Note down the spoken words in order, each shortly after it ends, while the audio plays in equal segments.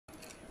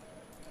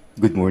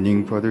Good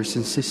morning, brothers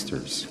and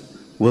sisters.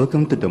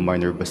 Welcome to the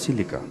Minor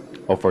Basilica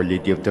of Our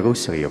Lady of the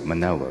Rosary of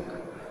Manaoag.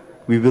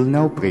 We will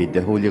now pray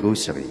the Holy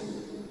Rosary.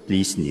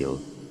 Please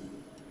kneel.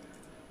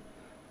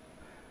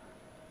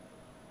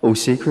 O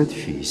sacred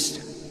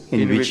feast,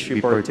 in which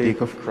we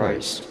partake of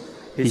Christ,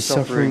 His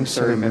sufferings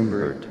are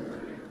remembered,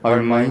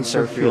 our minds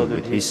are filled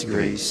with His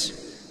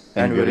grace,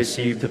 and we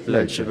receive the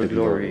pledge of the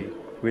glory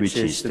which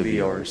is to be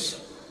ours.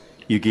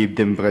 You gave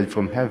them bread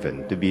from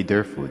heaven to be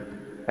their food,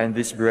 and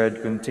this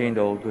bread contained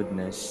all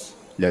goodness.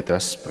 Let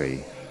us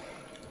pray.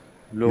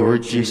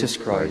 Lord Jesus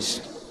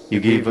Christ, you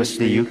gave us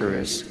the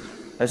Eucharist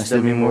as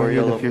the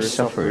memorial of your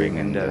suffering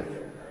and death.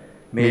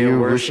 May your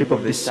worship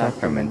of this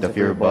sacrament of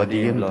your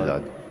body and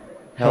blood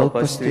help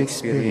us to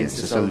experience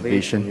the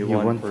salvation you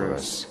won for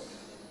us,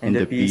 and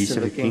the peace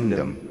of the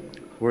kingdom,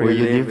 where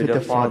you live with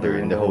the Father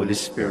and the Holy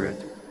Spirit,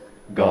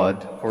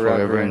 God,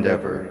 forever and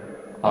ever.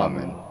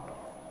 Amen.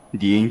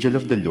 The angel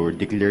of the Lord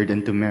declared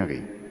unto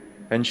Mary,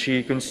 and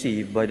she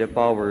conceived by the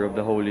power of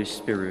the Holy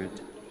Spirit.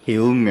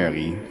 Hail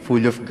Mary,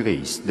 full of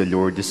grace, the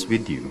Lord is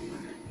with you.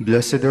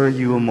 Blessed are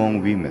you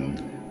among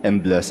women,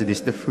 and blessed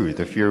is the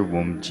fruit of your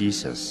womb,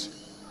 Jesus.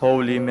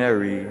 Holy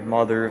Mary,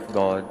 Mother of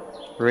God,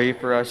 pray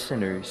for us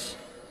sinners,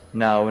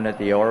 now and at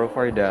the hour of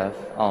our death.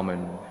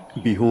 Amen.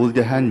 Behold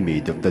the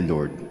handmaid of the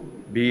Lord.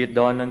 Be it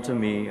done unto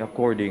me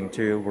according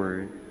to your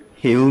word.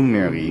 Hail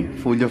Mary,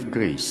 full of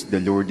grace, the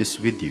Lord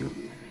is with you.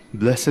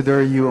 Blessed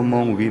are you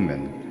among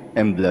women,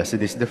 and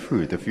blessed is the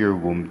fruit of your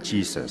womb,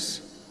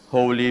 Jesus.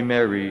 Holy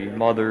Mary,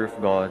 Mother of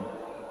God,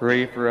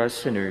 pray for us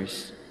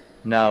sinners,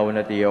 now and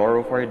at the hour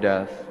of our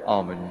death.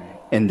 Amen.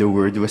 And the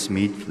Word was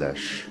made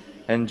flesh,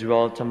 and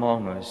dwelt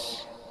among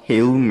us.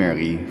 Hail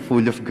Mary,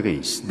 full of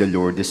grace, the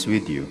Lord is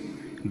with you.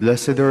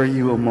 Blessed are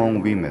you among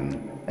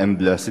women, and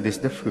blessed is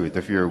the fruit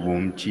of your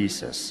womb,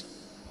 Jesus.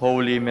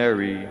 Holy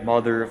Mary,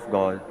 Mother of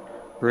God,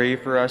 pray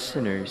for us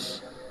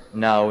sinners,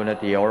 now and at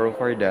the hour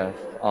of our death.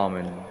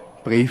 Amen.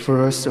 Pray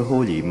for us, O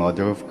Holy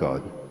Mother of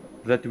God,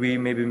 that we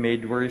may be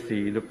made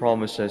worthy the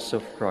promises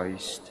of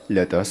Christ.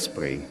 Let us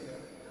pray.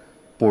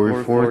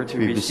 Pour forth,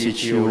 we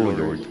beseech you, O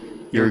Lord,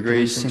 your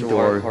grace into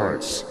our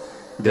hearts,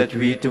 that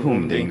we, to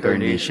whom the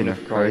incarnation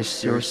of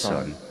Christ, your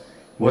Son,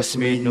 was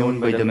made known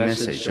by the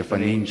message of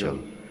an angel,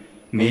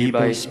 may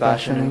by his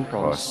passion and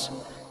cross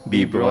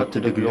be brought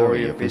to the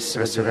glory of his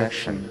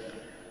resurrection.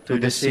 Through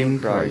the same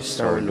Christ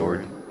our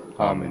Lord.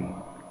 Amen.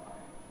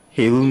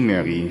 Hail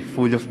Mary,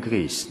 full of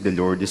grace, the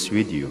Lord is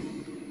with you.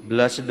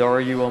 Blessed are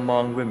you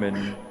among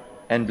women,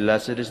 and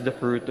blessed is the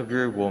fruit of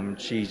your womb,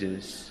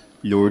 Jesus.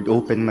 Lord,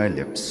 open my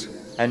lips,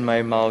 and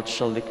my mouth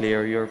shall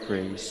declare your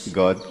praise.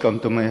 God,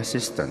 come to my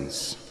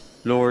assistance.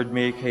 Lord,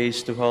 make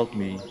haste to help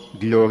me.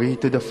 Glory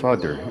to the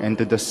Father, and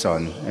to the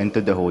Son, and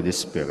to the Holy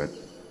Spirit.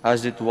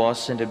 As it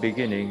was in the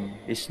beginning,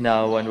 is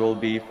now, and will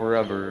be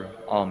forever.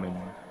 Amen.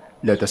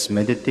 Let us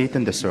meditate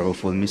on the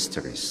sorrowful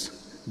mysteries.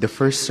 The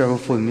first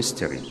sorrowful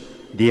mystery,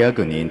 the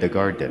agony in the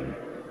garden.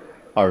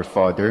 Our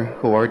Father,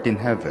 who art in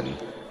heaven,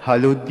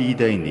 hallowed be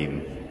thy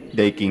name.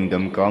 Thy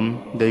kingdom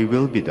come, thy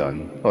will be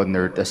done, on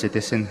earth as it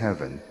is in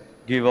heaven.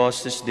 Give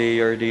us this day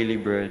our daily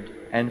bread,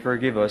 and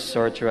forgive us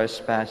our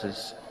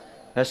trespasses,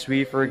 as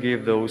we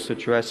forgive those who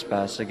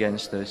trespass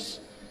against us.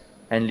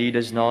 And lead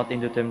us not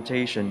into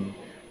temptation,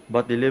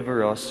 but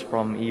deliver us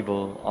from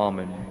evil.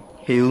 Amen.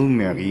 Hail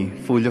Mary,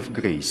 full of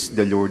grace,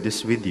 the Lord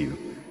is with you.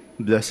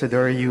 Blessed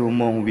are you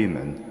among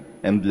women,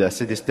 and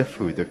blessed is the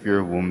fruit of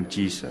your womb,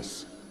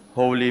 Jesus.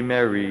 Holy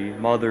Mary,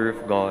 Mother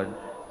of God,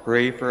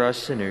 pray for us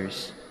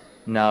sinners,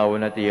 now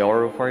and at the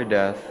hour of our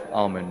death.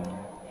 Amen.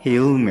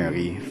 Hail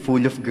Mary,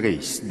 full of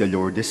grace, the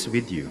Lord is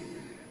with you.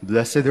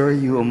 Blessed are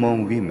you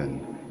among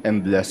women,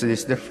 and blessed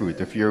is the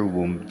fruit of your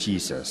womb,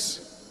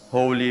 Jesus.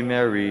 Holy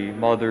Mary,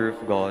 Mother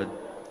of God,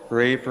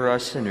 pray for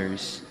us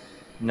sinners,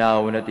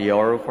 now and at the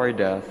hour of our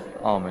death.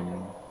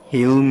 Amen.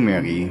 Hail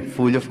Mary,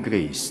 full of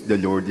grace, the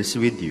Lord is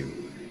with you.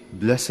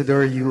 Blessed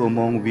are you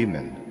among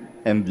women,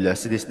 and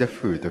blessed is the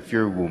fruit of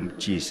your womb,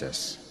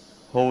 Jesus.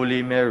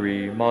 Holy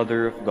Mary,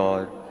 Mother of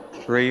God,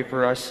 pray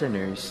for us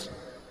sinners,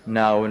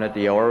 now and at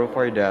the hour of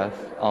our death.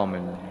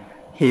 Amen.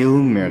 Hail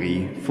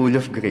Mary, full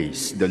of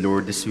grace, the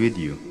Lord is with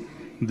you.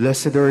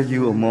 Blessed are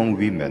you among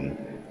women,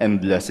 and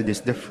blessed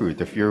is the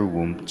fruit of your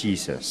womb,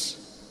 Jesus.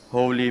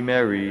 Holy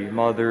Mary,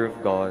 Mother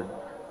of God,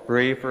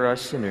 pray for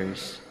us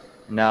sinners,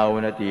 now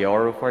and at the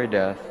hour of our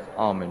death.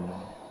 Amen.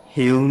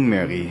 Hail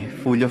Mary,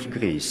 full of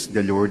grace,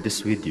 the Lord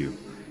is with you.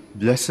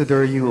 Blessed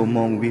are you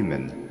among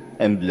women,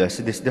 and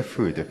blessed is the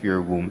fruit of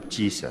your womb,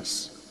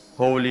 Jesus.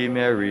 Holy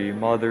Mary,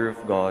 Mother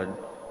of God,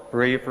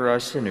 pray for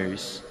us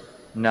sinners,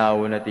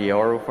 now and at the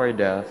hour of our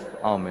death.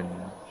 Amen.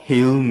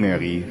 Hail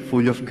Mary,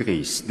 full of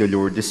grace, the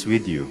Lord is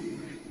with you.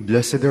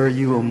 Blessed are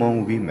you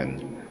among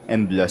women,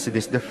 and blessed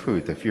is the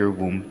fruit of your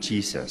womb,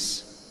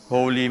 Jesus.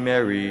 Holy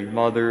Mary,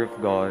 Mother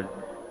of God,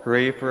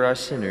 pray for us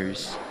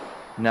sinners,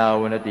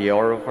 now and at the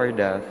hour of our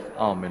death.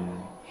 Amen.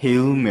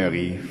 Hail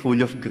Mary,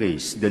 full of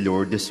grace, the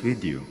Lord is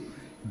with you.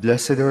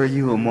 Blessed are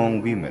you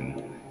among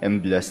women,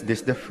 and blessed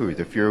is the fruit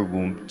of your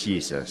womb,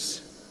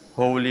 Jesus.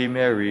 Holy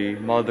Mary,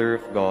 Mother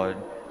of God,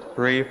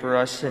 pray for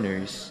us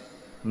sinners,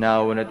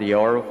 now and at the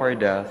hour of our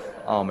death.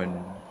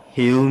 Amen.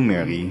 Hail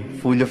Mary,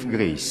 full of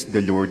grace,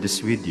 the Lord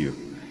is with you.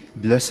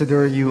 Blessed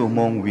are you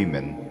among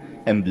women,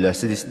 and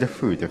blessed is the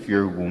fruit of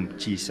your womb,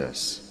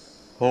 Jesus.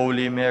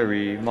 Holy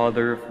Mary,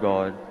 Mother of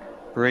God,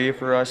 pray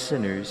for us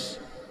sinners,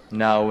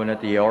 now and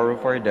at the hour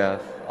of our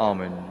death.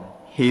 Amen.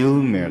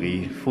 Hail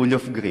Mary, full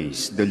of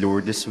grace, the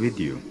Lord is with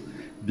you.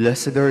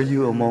 Blessed are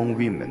you among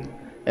women,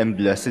 and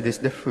blessed is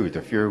the fruit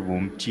of your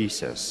womb,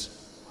 Jesus.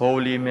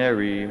 Holy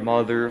Mary,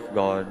 Mother of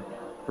God,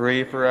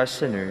 pray for us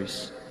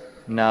sinners,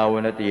 now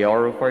and at the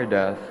hour of our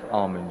death.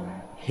 Amen.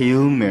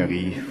 Hail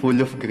Mary, full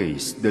of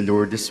grace, the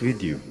Lord is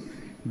with you.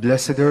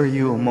 Blessed are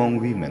you among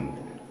women,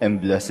 and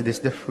blessed is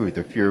the fruit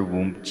of your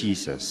womb,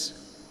 Jesus.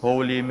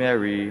 Holy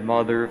Mary,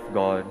 Mother of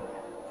God,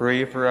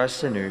 pray for us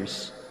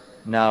sinners,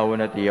 now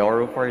and at the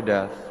hour of our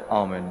death.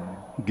 Amen.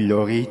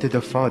 Glory to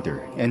the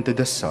Father, and to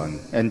the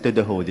Son, and to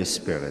the Holy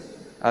Spirit.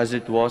 As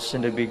it was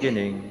in the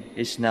beginning,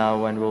 is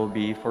now, and will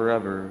be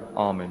forever.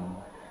 Amen.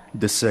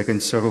 The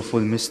second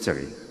sorrowful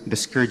mystery, the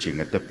scourging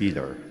at the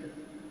pillar.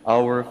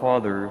 Our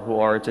Father, who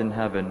art in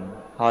heaven,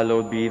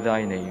 hallowed be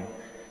thy name.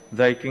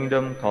 Thy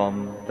kingdom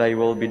come, thy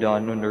will be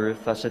done on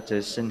earth as it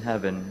is in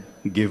heaven.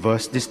 Give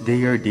us this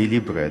day our daily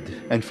bread,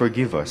 and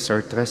forgive us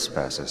our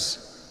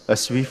trespasses,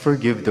 as we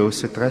forgive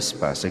those who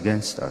trespass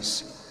against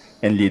us.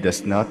 And lead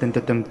us not into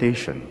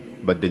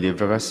temptation, but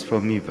deliver us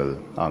from evil.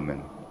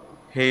 Amen.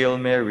 Hail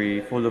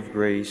Mary, full of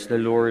grace, the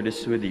Lord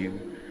is with you.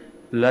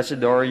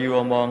 Blessed are you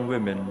among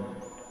women,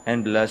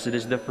 and blessed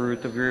is the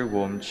fruit of your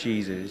womb,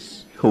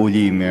 Jesus.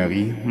 Holy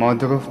Mary,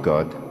 Mother of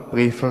God,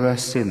 pray for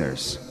us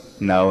sinners,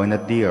 now and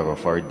at the hour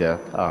of our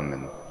death.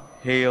 Amen.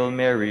 Hail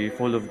Mary,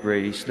 full of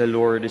grace, the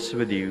Lord is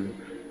with you.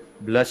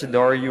 Blessed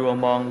are you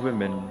among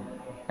women,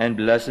 and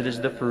blessed is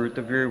the fruit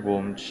of your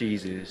womb,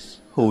 Jesus.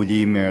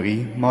 Holy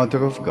Mary,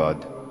 Mother of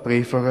God,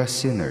 pray for us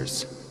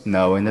sinners,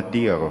 now and at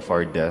the hour of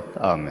our death.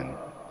 Amen.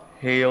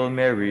 Hail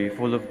Mary,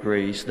 full of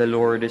grace, the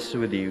Lord is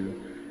with you.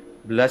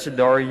 Blessed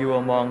are you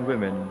among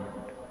women,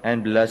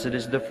 and blessed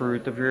is the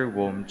fruit of your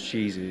womb,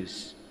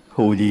 Jesus.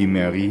 Holy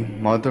Mary,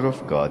 Mother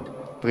of God,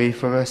 pray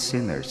for us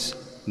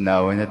sinners,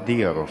 now and at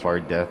the hour of our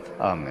death.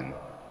 Amen.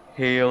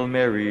 Hail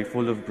Mary,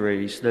 full of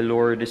grace, the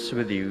Lord is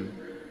with you.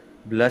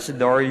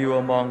 Blessed are you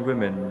among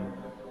women,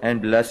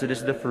 and blessed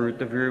is the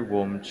fruit of your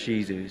womb,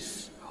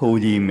 Jesus.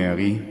 Holy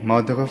Mary,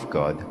 Mother of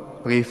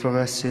God, pray for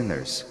us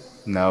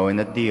sinners, now and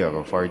at the hour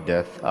of our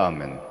death.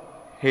 Amen.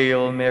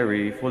 Hail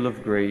Mary, full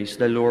of grace,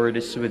 the Lord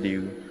is with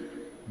you.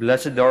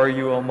 Blessed are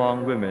you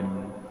among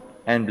women,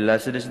 and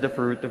blessed is the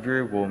fruit of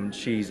your womb,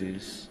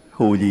 Jesus.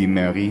 Holy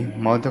Mary,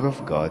 Mother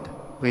of God,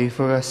 pray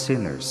for us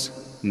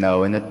sinners,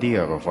 now and at the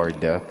hour of our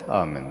death.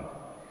 Amen.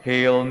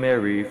 Hail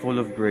Mary, full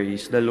of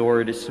grace, the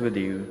Lord is with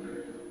you.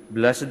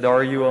 Blessed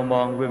are you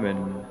among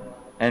women,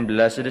 and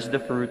blessed is the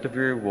fruit of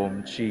your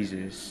womb,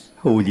 Jesus.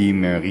 Holy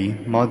Mary,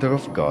 Mother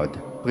of God,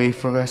 pray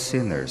for us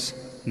sinners,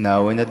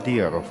 now and at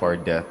the hour of our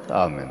death.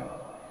 Amen.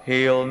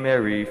 Hail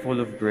Mary, full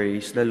of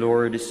grace, the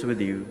Lord is with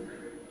you.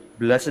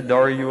 Blessed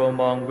are you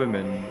among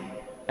women,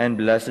 and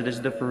blessed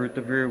is the fruit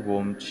of your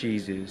womb,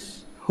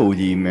 Jesus.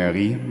 Holy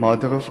Mary,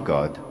 Mother of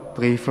God,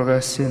 pray for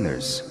us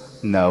sinners,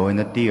 now and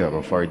at the hour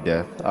of our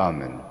death.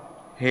 Amen.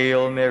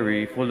 Hail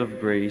Mary, full of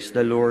grace,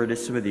 the Lord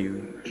is with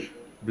you.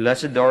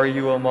 Blessed are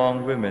you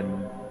among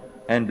women,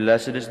 and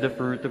blessed is the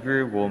fruit of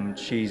your womb,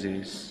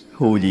 Jesus.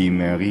 Holy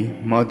Mary,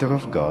 Mother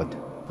of God,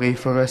 pray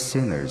for us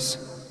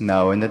sinners,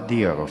 now and at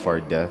the hour of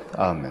our death.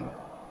 Amen.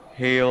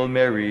 Hail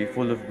Mary,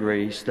 full of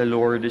grace, the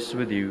Lord is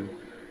with you.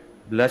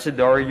 Blessed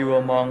are you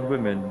among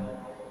women,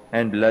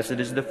 and blessed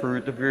is the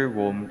fruit of your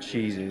womb,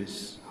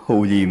 Jesus.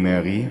 Holy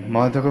Mary,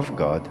 Mother of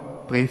God,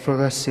 pray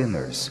for us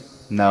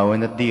sinners, now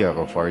and at the hour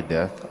of our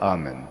death.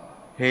 Amen.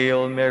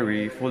 Hail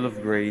Mary, full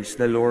of grace,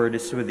 the Lord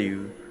is with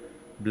you.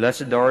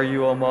 Blessed are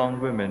you among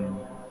women,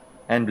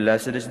 and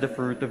blessed is the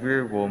fruit of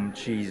your womb,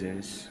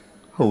 Jesus.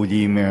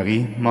 Holy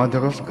Mary,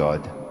 Mother of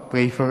God,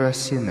 pray for us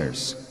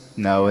sinners,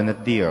 now and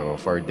at the hour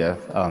of our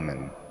death.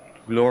 Amen.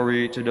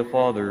 Glory to the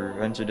Father,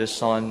 and to the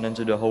Son, and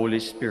to the Holy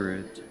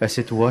Spirit. As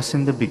it was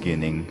in the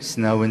beginning, is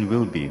now and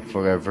will be,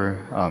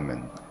 forever.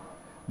 Amen.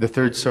 The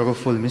third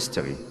sorrowful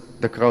mystery,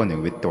 the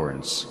crowning with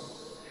thorns.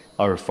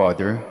 Our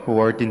Father, who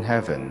art in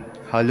heaven,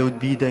 hallowed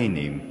be thy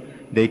name.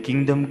 Thy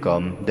kingdom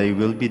come, thy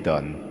will be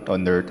done,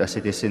 on earth as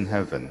it is in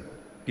heaven.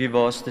 Give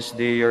us this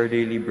day our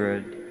daily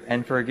bread,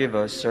 and forgive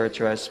us our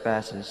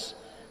trespasses,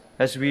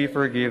 as we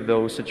forgive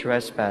those who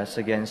trespass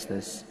against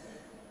us.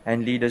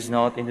 And lead us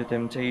not into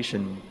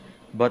temptation,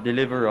 but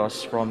deliver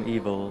us from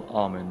evil.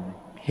 Amen.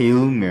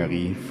 Hail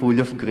Mary, full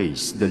of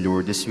grace, the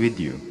Lord is with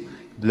you.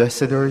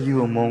 Blessed are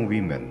you among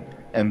women,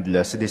 and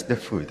blessed is the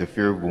fruit of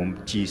your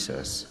womb,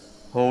 Jesus.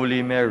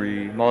 Holy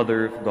Mary,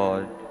 Mother of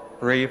God,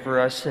 pray for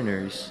us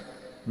sinners,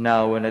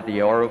 now and at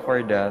the hour of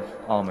our death.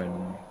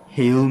 Amen.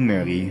 Hail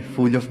Mary,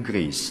 full of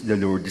grace, the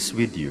Lord is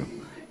with you.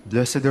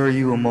 Blessed are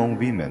you among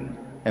women,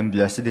 and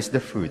blessed is the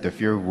fruit of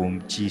your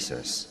womb,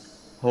 Jesus.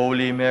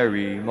 Holy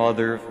Mary,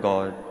 Mother of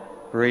God,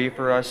 pray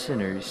for us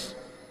sinners,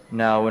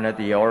 now and at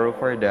the hour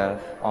of our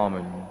death.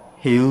 Amen.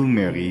 Hail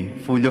Mary,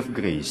 full of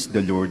grace,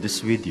 the Lord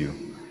is with you.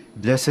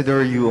 Blessed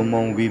are you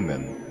among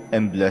women,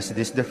 and blessed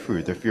is the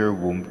fruit of your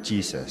womb,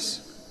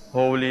 Jesus.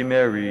 Holy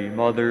Mary,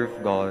 Mother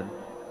of God,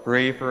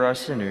 pray for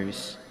us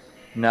sinners,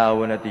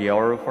 now and at the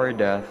hour of our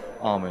death.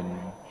 Amen.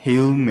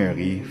 Hail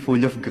Mary,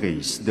 full of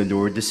grace, the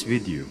Lord is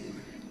with you.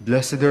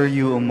 Blessed are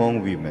you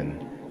among women,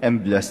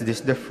 and blessed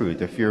is the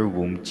fruit of your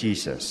womb,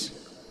 Jesus.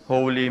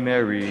 Holy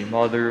Mary,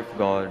 Mother of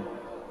God,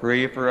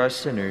 pray for us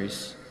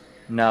sinners,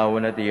 now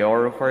and at the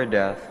hour of our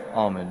death.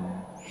 Amen.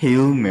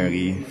 Hail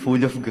Mary,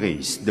 full of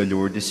grace, the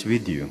Lord is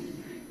with you.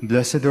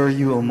 Blessed are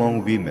you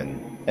among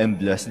women, and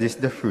blessed is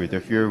the fruit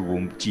of your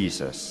womb,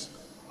 Jesus.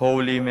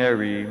 Holy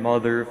Mary,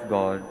 Mother of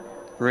God,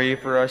 pray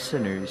for us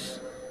sinners,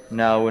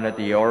 now and at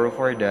the hour of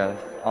our death.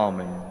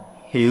 Amen.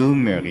 Hail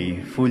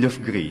Mary, full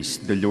of grace,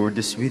 the Lord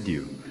is with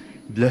you.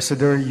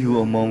 Blessed are you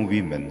among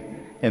women,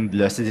 and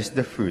blessed is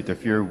the fruit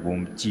of your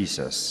womb,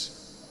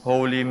 Jesus.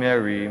 Holy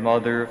Mary,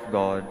 Mother of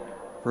God,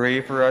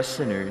 pray for us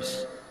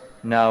sinners,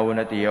 now and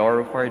at the hour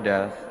of our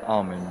death.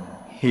 Amen.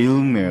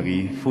 Hail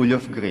Mary, full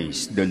of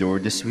grace, the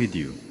Lord is with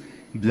you.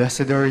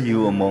 Blessed are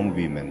you among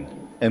women,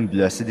 and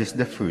blessed is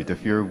the fruit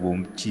of your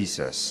womb,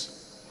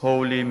 Jesus.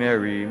 Holy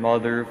Mary,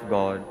 Mother of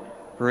God,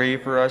 pray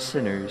for us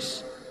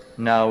sinners,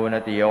 now and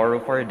at the hour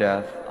of our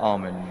death.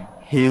 Amen.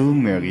 Hail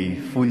Mary,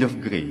 full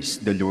of grace,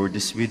 the Lord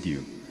is with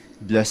you.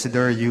 Blessed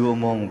are you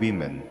among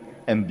women,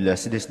 and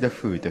blessed is the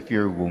fruit of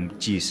your womb,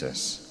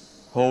 Jesus.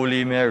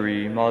 Holy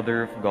Mary,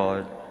 Mother of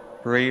God,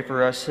 pray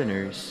for us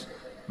sinners,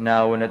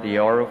 now and at the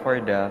hour of our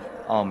death.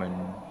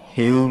 Amen.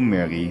 Hail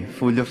Mary,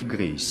 full of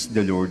grace,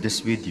 the Lord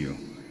is with you.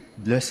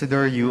 Blessed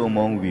are you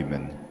among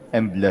women,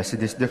 and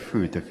blessed is the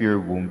fruit of your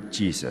womb,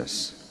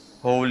 Jesus.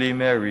 Holy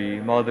Mary,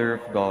 Mother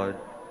of God,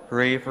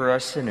 pray for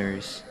us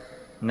sinners,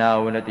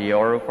 now and at the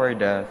hour of our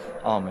death.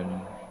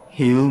 Amen.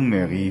 Hail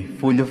Mary,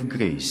 full of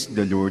grace,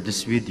 the Lord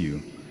is with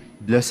you.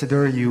 Blessed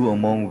are you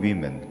among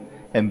women,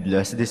 and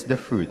blessed is the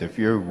fruit of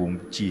your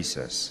womb,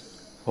 Jesus.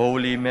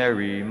 Holy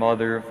Mary,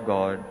 Mother of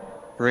God,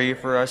 pray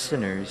for us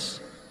sinners,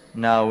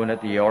 now and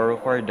at the hour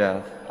of our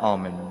death.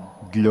 Amen.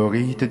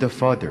 Glory to the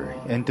Father,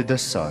 and to the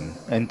Son,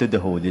 and to the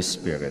Holy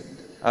Spirit.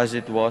 As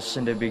it was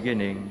in the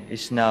beginning,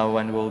 is now,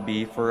 and will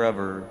be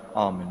forever.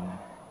 Amen.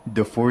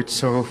 The fourth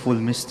sorrowful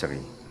mystery,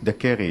 the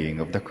carrying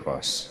of the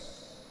cross.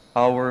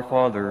 Our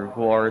Father,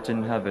 who art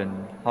in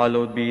heaven,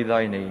 hallowed be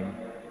thy name.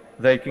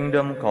 Thy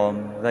kingdom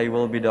come, thy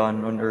will be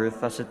done on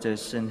earth as it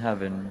is in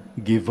heaven.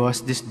 Give us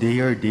this day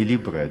our daily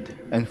bread,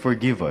 and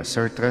forgive us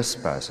our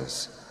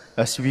trespasses,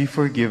 as we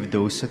forgive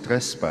those who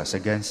trespass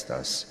against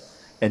us.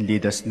 And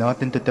lead us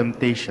not into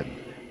temptation,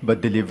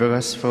 but deliver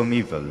us from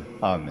evil.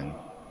 Amen.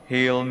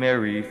 Hail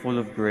Mary, full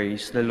of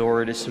grace, the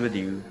Lord is with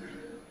you.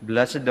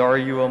 Blessed are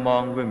you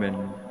among women,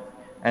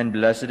 and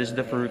blessed is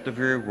the fruit of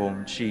your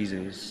womb,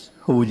 Jesus.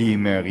 Holy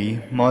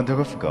Mary, Mother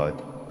of God,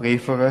 pray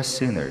for us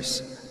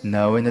sinners,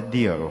 now and at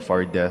the hour of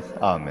our death.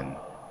 Amen.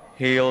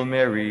 Hail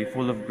Mary,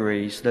 full of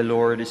grace, the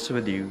Lord is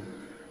with you.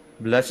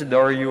 Blessed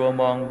are you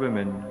among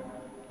women,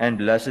 and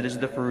blessed is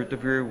the fruit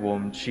of your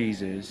womb,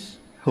 Jesus.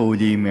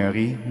 Holy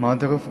Mary,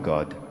 Mother of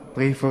God,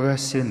 pray for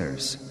us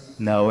sinners,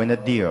 now and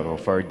at the hour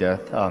of our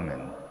death.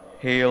 Amen.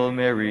 Hail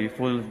Mary,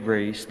 full of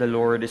grace, the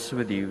Lord is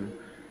with you.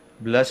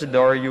 Blessed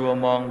are you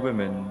among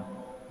women,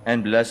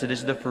 and blessed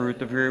is the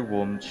fruit of your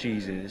womb,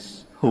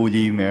 Jesus.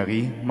 Holy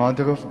Mary,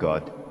 Mother of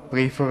God,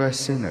 pray for us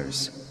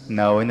sinners,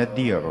 now and at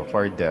the hour of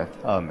our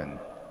death. Amen.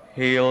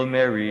 Hail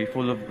Mary,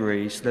 full of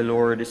grace, the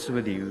Lord is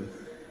with you.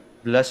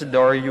 Blessed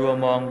are you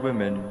among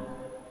women,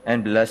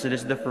 and blessed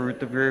is the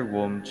fruit of your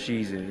womb,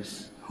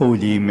 Jesus.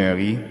 Holy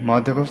Mary,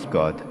 Mother of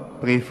God,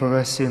 pray for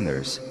us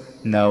sinners,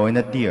 now and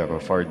at the hour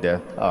of our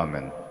death.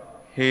 Amen.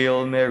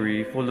 Hail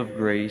Mary, full of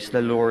grace,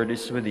 the Lord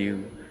is with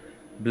you.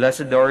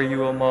 Blessed are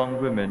you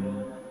among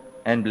women,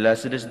 and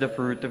blessed is the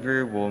fruit of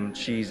your womb,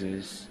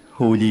 Jesus.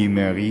 Holy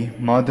Mary,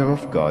 Mother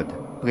of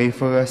God, pray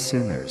for us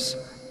sinners,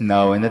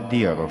 now and at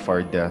the hour of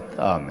our death.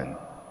 Amen.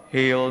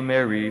 Hail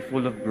Mary,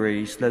 full of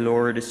grace, the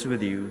Lord is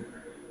with you.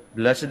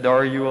 Blessed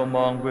are you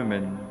among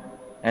women,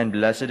 and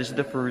blessed is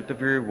the fruit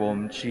of your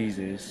womb,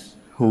 Jesus.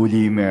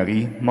 Holy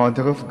Mary,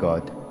 Mother of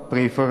God,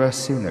 pray for us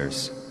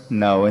sinners,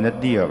 now and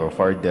at the hour of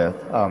our death.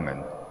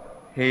 Amen.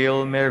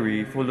 Hail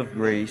Mary, full of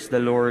grace, the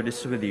Lord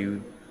is with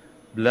you.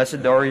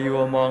 Blessed are you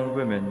among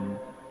women,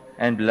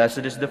 and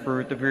blessed is the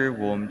fruit of your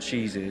womb,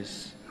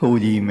 Jesus.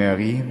 Holy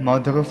Mary,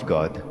 Mother of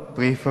God,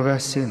 pray for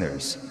us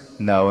sinners,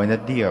 now and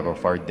at the hour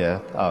of our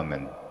death.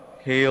 Amen.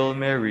 Hail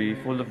Mary,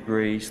 full of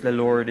grace, the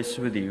Lord is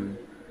with you.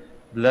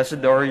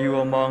 Blessed are you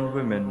among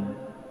women,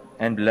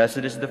 and blessed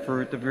is the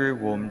fruit of your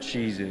womb,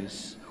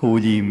 Jesus.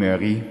 Holy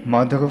Mary,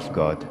 Mother of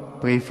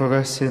God, pray for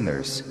us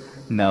sinners,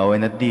 now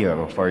and at the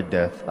hour of our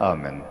death.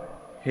 Amen.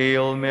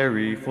 Hail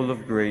Mary, full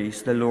of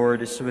grace, the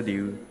Lord is with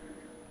you.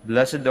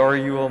 Blessed are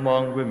you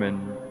among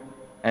women,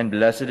 and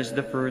blessed is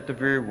the fruit of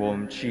your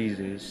womb,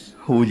 Jesus.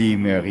 Holy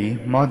Mary,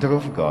 Mother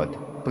of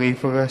God, pray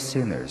for us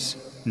sinners,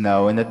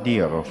 now and at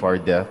the hour of our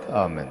death.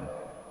 Amen.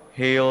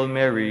 Hail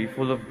Mary,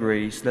 full of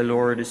grace, the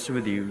Lord is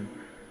with you.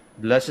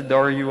 Blessed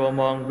are you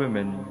among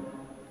women,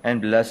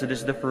 and blessed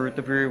is the fruit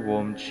of your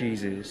womb,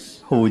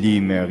 Jesus. Holy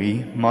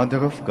Mary,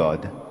 Mother of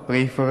God,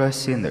 pray for us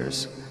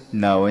sinners,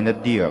 now and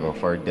at the hour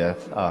of our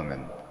death.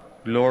 Amen.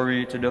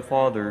 Glory to the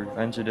Father,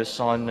 and to the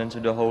Son, and to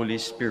the Holy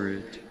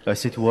Spirit.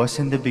 As it was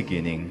in the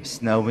beginning,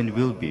 is now and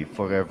will be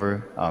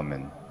forever.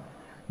 Amen.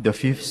 The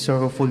fifth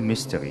sorrowful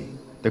mystery,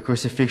 the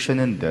crucifixion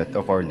and death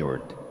of our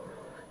Lord.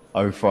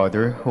 Our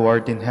Father, who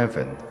art in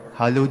heaven,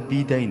 hallowed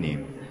be thy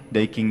name.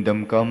 Thy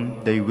kingdom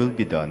come, thy will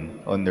be done,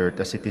 on earth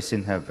as it is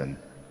in heaven.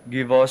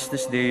 Give us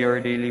this day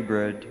our daily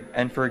bread,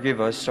 and forgive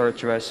us our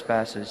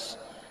trespasses,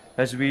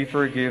 as we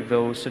forgive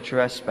those who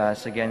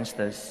trespass against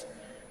us.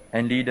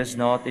 And lead us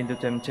not into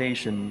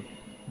temptation,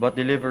 but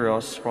deliver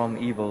us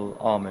from evil.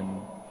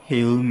 Amen.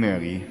 Hail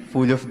Mary,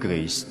 full of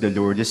grace, the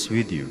Lord is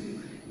with you.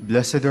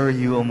 Blessed are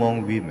you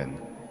among women,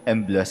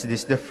 and blessed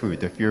is the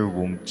fruit of your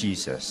womb,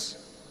 Jesus.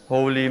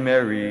 Holy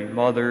Mary,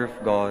 Mother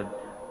of God,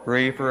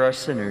 pray for us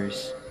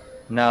sinners,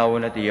 now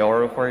and at the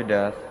hour of our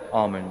death.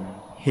 Amen.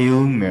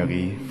 Hail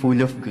Mary,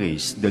 full of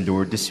grace, the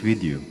Lord is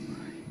with you.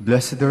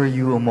 Blessed are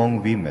you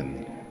among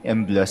women,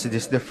 and blessed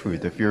is the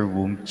fruit of your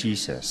womb,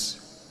 Jesus.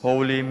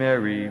 Holy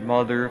Mary,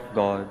 Mother of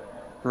God,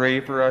 pray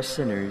for us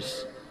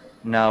sinners,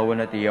 now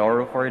and at the hour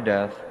of our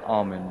death.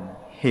 Amen.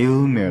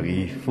 Hail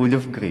Mary, full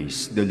of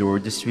grace, the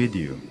Lord is with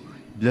you.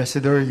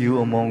 Blessed are you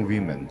among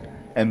women,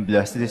 and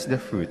blessed is the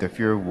fruit of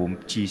your womb,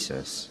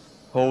 Jesus.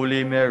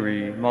 Holy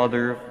Mary,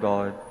 Mother of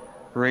God,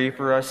 pray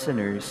for us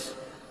sinners,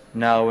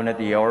 now and at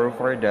the hour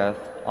of our death.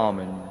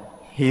 Amen.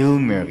 Hail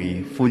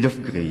Mary, full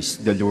of grace,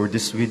 the Lord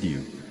is with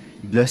you.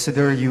 Blessed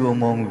are you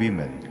among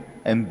women,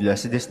 and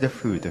blessed is the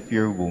fruit of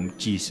your womb,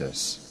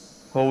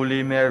 Jesus.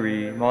 Holy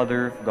Mary,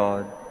 Mother of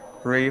God,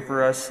 pray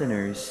for us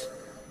sinners,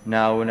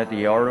 now and at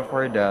the hour of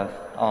our death.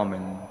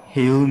 Amen.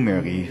 Hail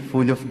Mary,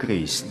 full of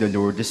grace, the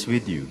Lord is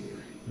with you.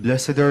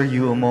 Blessed are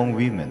you among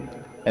women,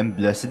 and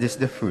blessed is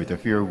the fruit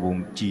of your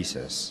womb,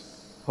 Jesus.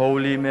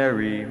 Holy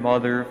Mary,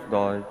 Mother of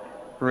God,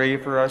 pray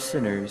for us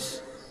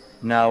sinners,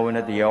 now and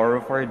at the hour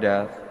of our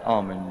death.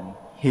 Amen.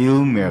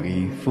 Hail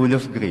Mary, full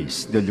of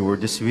grace, the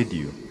Lord is with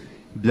you.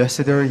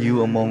 Blessed are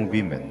you among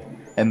women,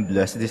 and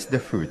blessed is the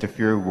fruit of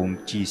your womb,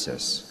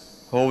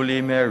 Jesus.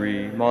 Holy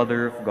Mary,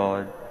 Mother of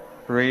God,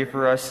 pray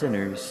for us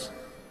sinners,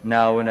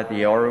 now and at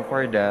the hour of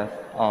our death.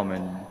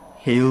 Amen.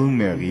 Hail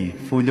Mary,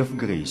 full of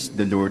grace,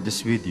 the Lord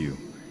is with you.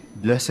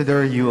 Blessed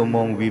are you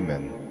among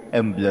women,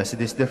 and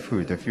blessed is the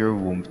fruit of your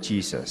womb,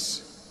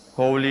 Jesus.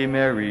 Holy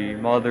Mary,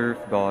 Mother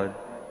of God,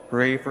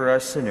 pray for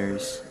us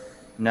sinners,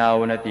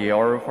 now and at the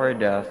hour of our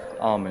death.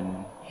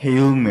 Amen.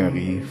 Hail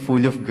Mary,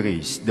 full of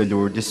grace, the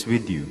Lord is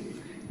with you.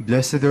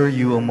 Blessed are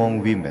you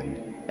among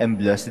women, and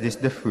blessed is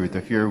the fruit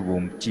of your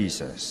womb,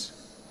 Jesus.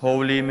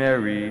 Holy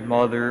Mary,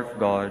 Mother of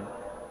God,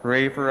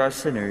 pray for us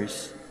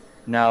sinners,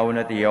 now and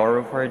at the hour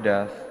of our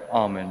death.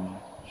 Amen.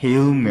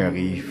 Hail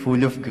Mary,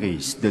 full of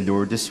grace, the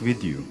Lord is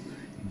with you.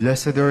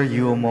 Blessed are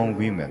you among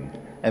women,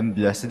 and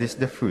blessed is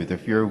the fruit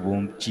of your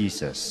womb,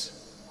 Jesus.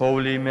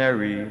 Holy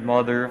Mary,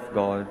 Mother of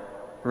God,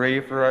 pray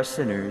for us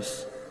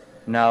sinners,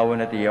 now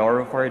and at the hour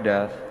of our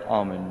death.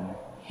 Amen.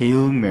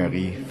 Hail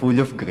Mary, full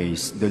of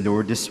grace, the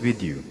Lord is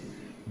with you.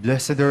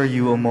 Blessed are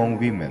you among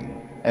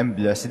women, and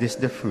blessed is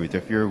the fruit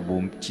of your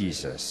womb,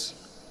 Jesus.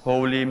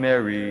 Holy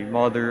Mary,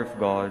 Mother of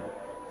God,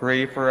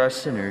 pray for us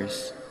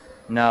sinners,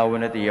 now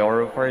and at the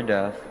hour of our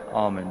death.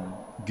 Amen.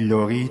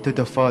 Glory to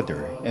the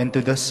Father, and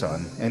to the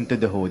Son, and to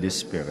the Holy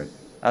Spirit.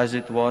 As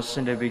it was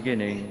in the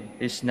beginning,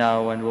 is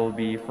now, and will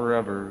be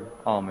forever.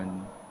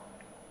 Amen.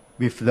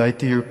 We fly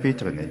to your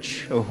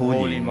patronage, O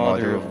Holy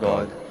Mother of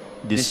God.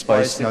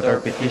 Despise not our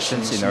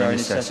petitions in our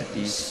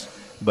necessities,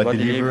 but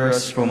deliver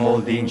us from all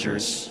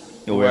dangers,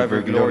 O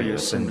ever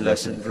glorious and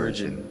blessed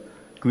Virgin.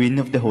 Queen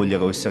of the Holy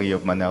Rosary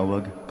of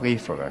Manaoag, pray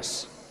for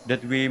us.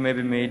 That we may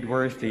be made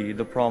worthy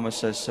the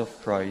promises of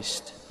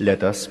Christ.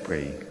 Let us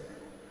pray.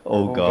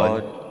 O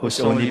God, whose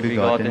only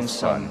begotten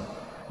Son,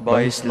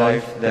 by his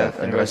life, death,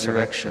 and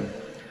resurrection,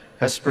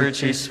 has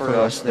purchased for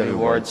us the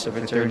rewards of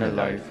eternal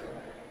life,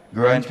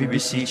 grant, we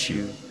beseech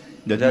you,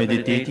 that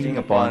meditating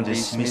upon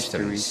these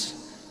mysteries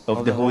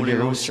of the Holy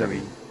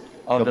Rosary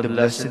of the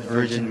Blessed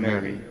Virgin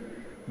Mary,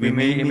 we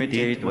may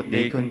imitate what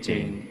they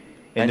contain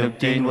and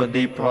obtain what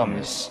they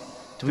promise,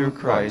 through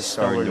Christ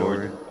our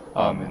Lord.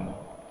 Amen.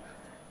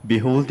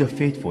 Behold the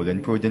faithful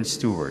and prudent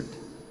steward,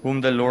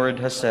 whom the Lord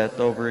has set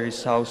over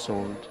his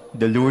household.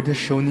 The Lord has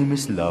shown him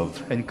his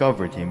love and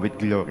covered him with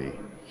glory.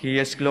 He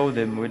has clothed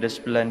him with a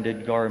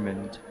splendid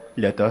garment.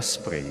 Let us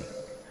pray.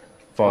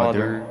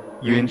 Father,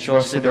 you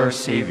entrusted our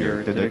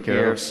Savior to the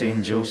care of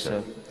Saint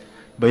Joseph.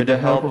 By the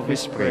help of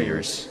his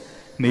prayers,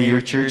 may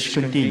your Church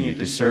continue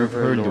to serve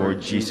her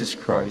Lord Jesus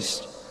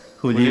Christ,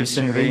 who lives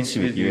and reigns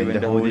with you in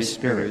the Holy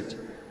Spirit,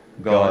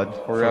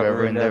 God,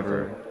 forever and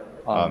ever.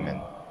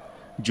 Amen.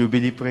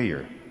 Jubilee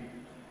Prayer.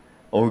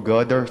 O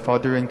God, our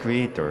Father and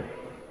Creator,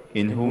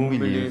 in whom we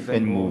live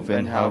and move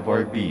and have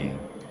our being,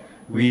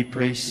 we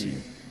praise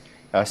you,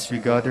 as we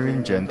gather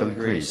in gentle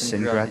grace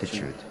and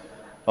gratitude,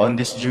 on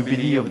this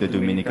Jubilee of the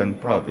Dominican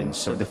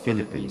province of the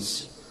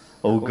Philippines.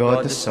 O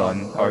God the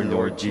Son, our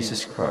Lord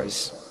Jesus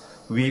Christ,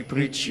 we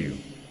preach you,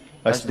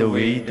 as the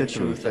way, the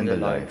truth, and the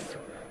life,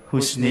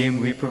 whose name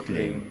we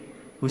proclaim,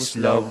 whose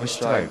love we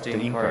strive to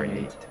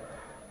incarnate.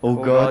 O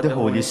God, the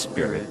Holy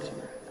Spirit,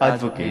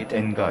 advocate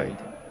and guide,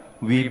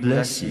 we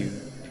bless you,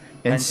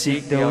 and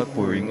seek the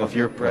outpouring of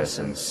your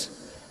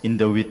presence in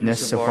the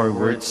witness of our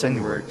words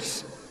and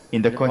works,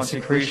 in the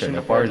consecration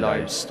of our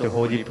lives to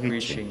holy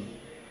preaching,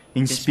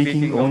 in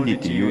speaking only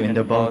to you and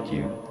about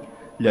you.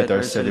 Let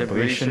our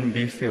celebration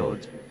be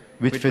filled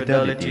with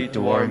fidelity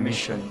to our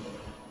mission,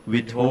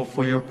 with hope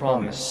for your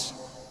promise,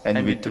 and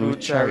with true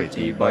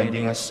charity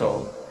binding us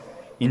all,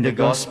 in the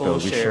gospel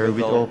we share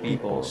with all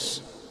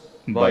peoples.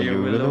 By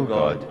your will, O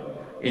God,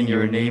 in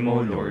your name, O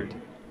Lord.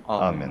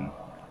 Amen.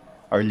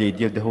 Our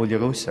Lady of the Holy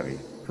Rosary,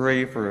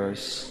 pray for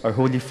us. our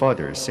Holy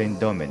Father, Saint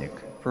Dominic,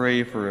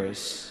 Pray for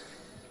us.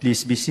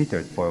 please be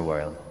seated for a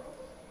while.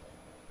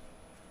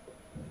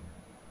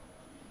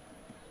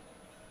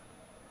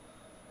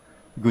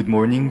 Good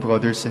morning,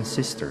 brothers and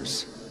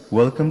sisters.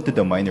 Welcome to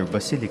the Minor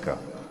Basilica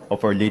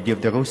of Our Lady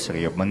of the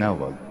Rosary of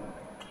Manaoag.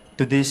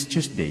 Today is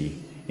Tuesday,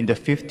 in the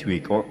 5th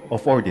week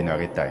of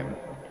Ordinary Time.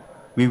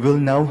 We will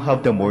now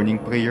have the morning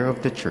prayer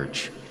of the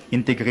Church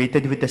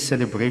integrated with the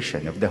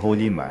celebration of the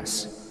Holy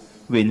Mass.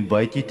 We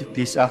invite you to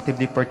please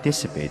actively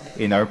participate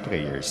in our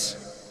prayers.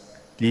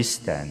 Please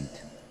stand.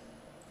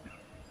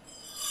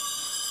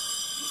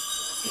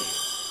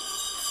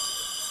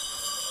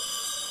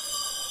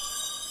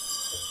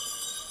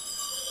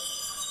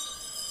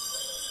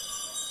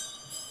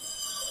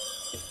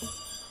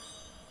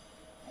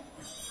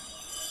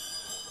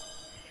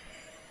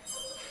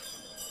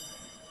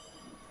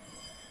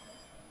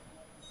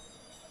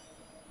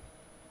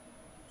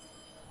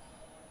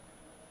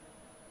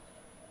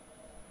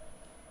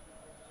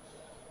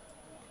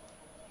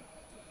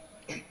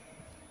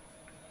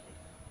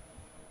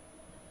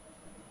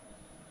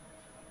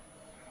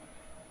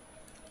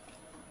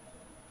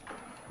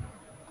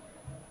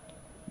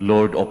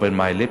 Lord, open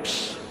my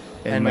lips,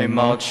 And my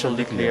mouth shall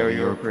declare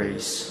your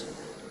praise.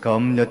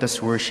 Come, let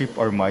us worship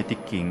our mighty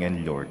King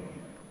and Lord.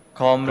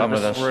 Come, let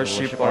us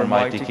worship our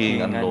mighty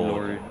King and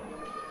Lord.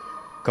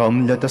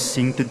 Come, let us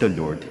sing to the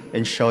Lord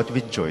and shout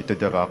with joy to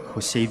the Rock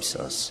who saves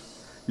us.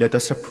 Let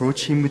us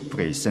approach him with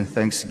praise and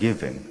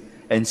thanksgiving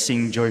and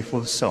sing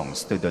joyful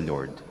songs to the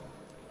Lord.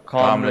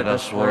 Come, let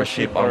us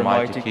worship our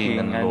mighty King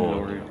and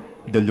Lord.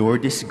 The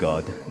Lord is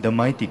God, the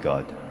mighty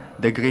God,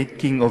 the great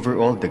King over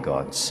all the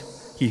gods.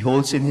 He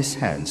holds in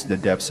his hands the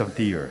depths of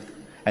the earth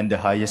and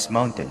the highest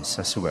mountains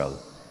as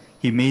well.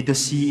 He made the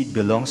sea, it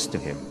belongs to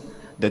him,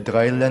 the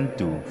dry land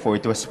too, for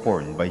it was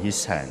formed by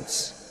his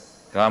hands.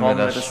 come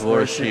let us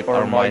worship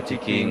our mighty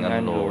King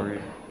and Lord.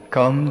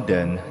 Come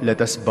then,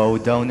 let us bow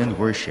down and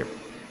worship,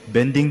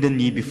 bending the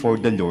knee before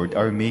the Lord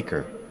our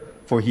Maker.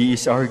 For he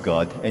is our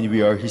God, and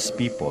we are his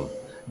people,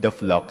 the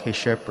flock he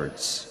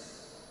shepherds.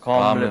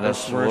 Come, let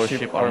us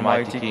worship our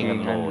mighty King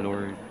and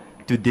Lord.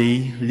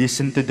 Today,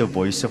 listen to the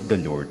voice of the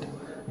Lord.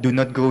 Do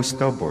not grow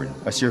stubborn,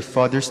 as your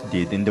fathers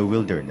did in the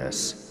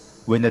wilderness,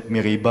 when at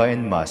Meribah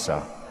and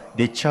Massa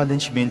they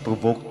challenged me and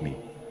provoked me,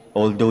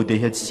 although they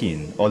had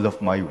seen all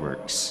of my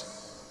works.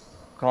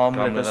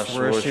 Come, let us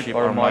worship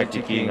our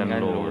mighty King and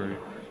Lord.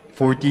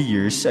 40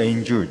 years I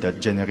endured that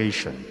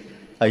generation.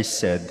 I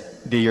said,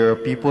 they are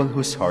a people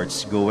whose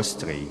hearts go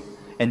astray,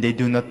 and they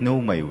do not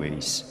know my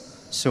ways.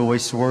 So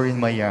I swore in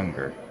my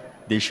anger,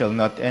 they shall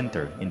not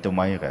enter into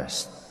my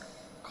rest.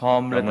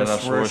 Come, let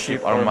us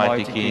worship our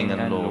mighty King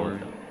and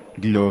Lord.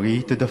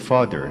 Glory to the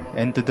Father,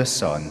 and to the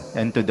Son,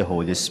 and to the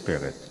Holy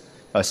Spirit,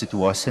 as it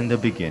was in the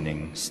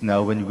beginning, is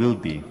now and will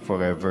be,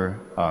 forever.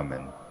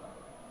 Amen.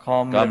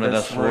 Come, Let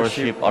us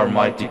worship our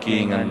mighty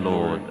King and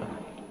Lord.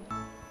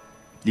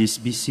 Please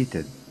be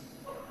seated.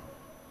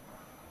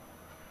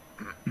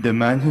 The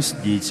man whose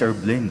deeds are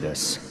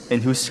blameless,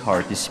 and whose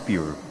heart is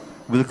pure,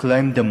 will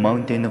climb the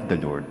mountain of the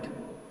Lord.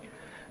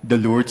 The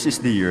Lord's is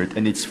the earth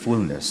and its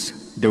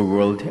fullness, the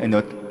world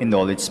and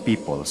all its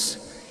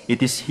peoples.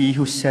 It is he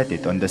who set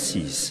it on the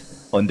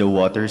seas, on the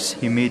waters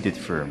he made it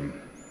firm.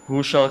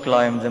 Who shall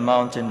climb the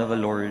mountain of the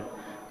Lord?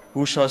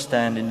 Who shall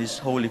stand in his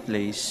holy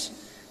place?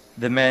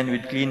 The man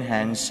with clean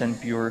hands and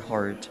pure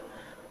heart,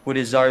 who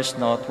desires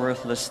not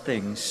worthless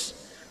things,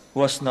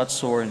 who has not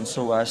sworn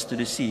so as to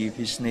deceive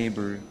his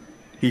neighbor.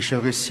 He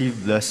shall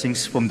receive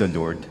blessings from the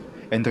Lord,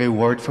 and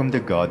reward from the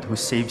God who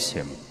saves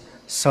him.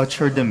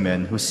 Such are the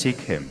men who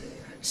seek him,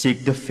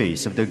 seek the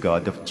face of the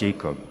God of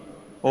Jacob.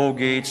 O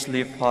gates,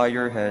 lift high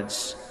your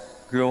heads,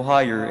 grow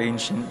higher,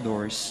 ancient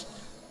doors.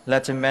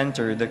 Let him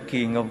enter, the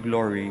King of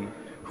glory.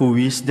 Who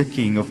is the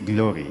King of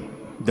glory?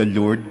 The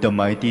Lord, the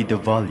mighty, the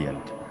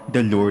valiant,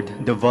 the Lord,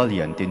 the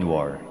valiant in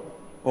war.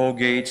 O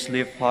gates,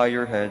 lift high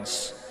your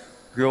heads,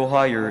 grow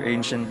higher,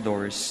 ancient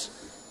doors.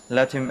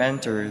 Let him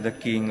enter, the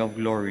King of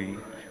glory.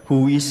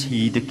 Who is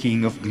he, the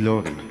King of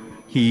glory?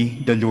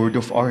 He, the Lord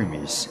of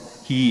armies.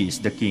 He is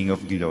the King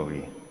of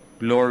glory.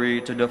 Glory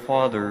to the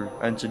Father,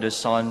 and to the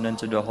Son, and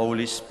to the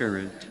Holy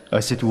Spirit.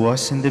 As it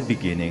was in the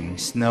beginning,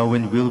 is now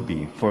and will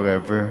be,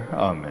 forever.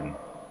 Amen.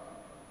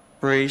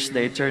 Praise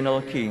the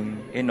eternal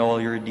King in all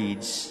your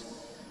deeds.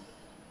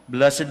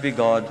 Blessed be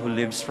God who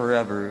lives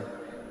forever.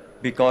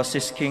 because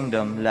his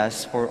kingdom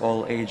lasts for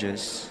all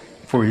ages.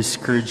 For he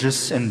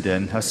scourges and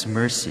then has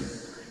mercy.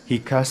 He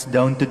casts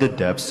down to the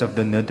depths of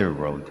the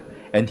netherworld,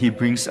 and he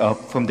brings up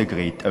from the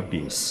great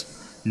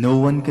abyss. No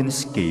one can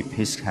escape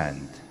his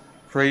hand.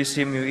 Praise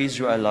him, you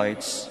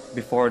Israelites,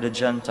 before the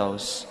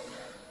Gentiles.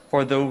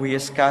 For though he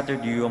has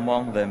scattered you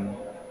among them,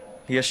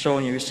 he has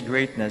shown you his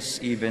greatness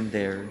even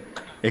there.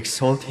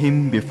 Exalt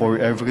him before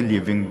every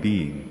living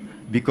being,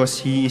 because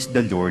he is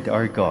the Lord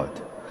our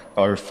God,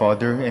 our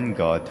Father and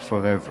God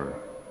forever.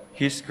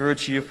 He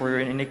scourged you for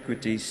your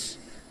iniquities,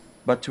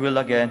 but will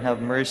again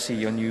have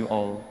mercy on you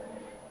all.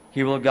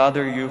 He will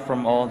gather you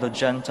from all the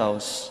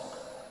Gentiles,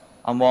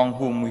 among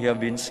whom we have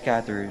been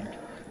scattered.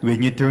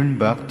 When you turn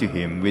back to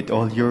him with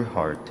all your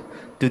heart,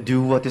 to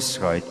do what is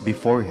right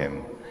before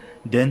him,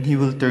 then he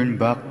will turn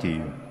back to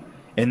you,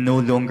 and no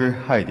longer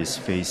hide his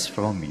face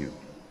from you.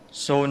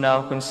 So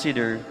now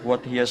consider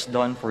what he has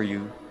done for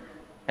you,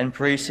 and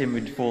praise him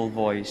with full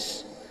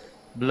voice.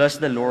 Bless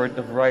the Lord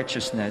of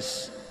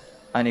righteousness,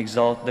 and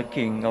exalt the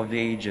King of the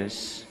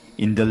ages.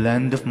 In the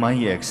land of my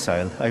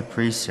exile I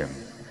praise him,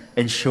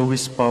 and show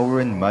his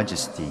power and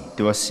majesty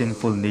to a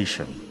sinful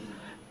nation.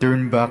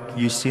 Turn back,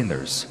 you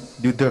sinners,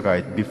 do the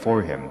right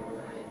before him.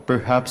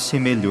 Perhaps he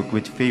may look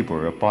with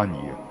favor upon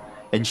you,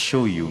 and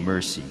show you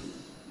mercy.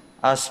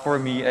 As for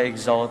me, I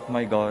exalt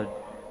my God,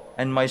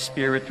 and my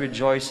spirit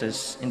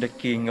rejoices in the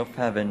King of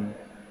heaven.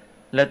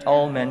 Let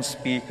all men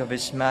speak of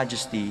his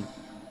majesty,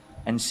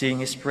 and sing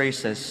his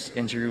praises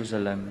in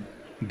Jerusalem.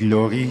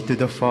 Glory to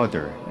the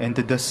Father, and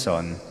to the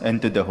Son,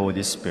 and to the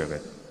Holy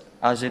Spirit.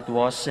 As it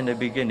was in the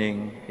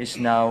beginning, is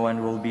now,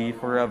 and will be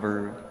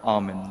forever.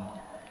 Amen.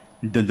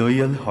 The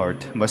loyal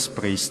heart must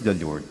praise the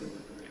Lord.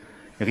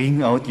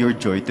 Ring out your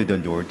joy to the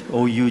Lord,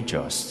 O you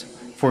just,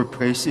 for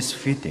praise is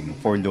fitting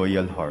for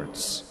loyal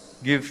hearts.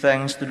 Give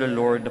thanks to the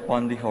Lord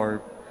upon the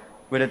harp.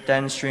 With a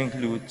 10-stringed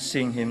lute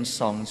sing him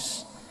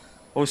songs.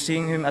 O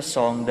sing him a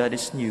song that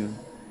is new.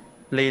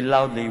 Play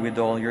loudly with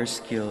all your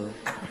skill.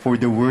 For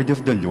the word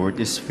of the Lord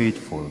is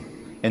faithful,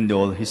 and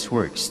all his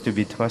works to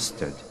be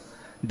trusted.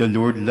 The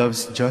Lord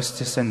loves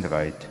justice and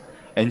right,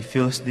 and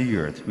fills the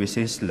earth with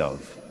his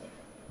love.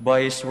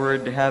 By his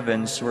word the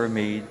heavens were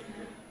made,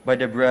 by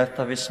the breath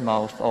of his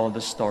mouth all the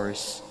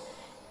stars.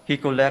 He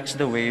collects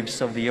the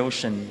waves of the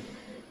ocean,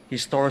 he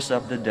stores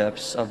up the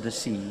depths of the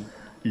sea.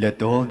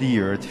 Let all the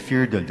earth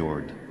fear the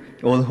Lord,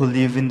 all who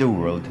live in the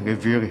world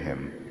revere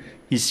him.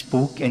 He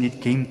spoke and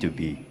it came to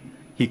be.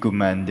 He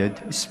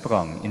commanded,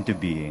 sprung into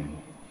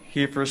being.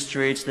 He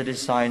frustrates the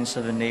designs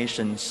of the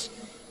nations,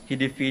 he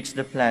defeats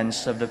the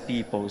plans of the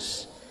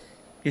peoples.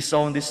 His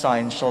own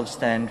design shall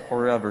stand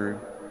forever,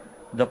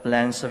 the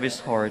plans of his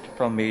heart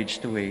from age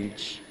to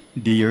age.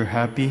 They are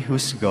happy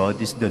whose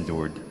God is the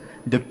Lord,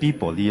 the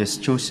people he has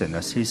chosen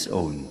as his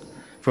own.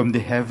 From the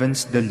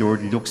heavens the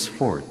Lord looks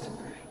forth,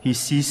 he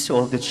sees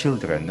all the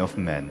children of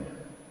men.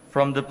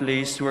 From the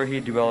place where he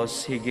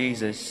dwells he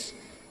gazes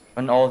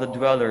on all the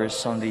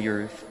dwellers on the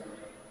earth.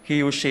 He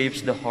who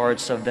shapes the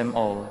hearts of them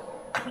all,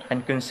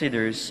 and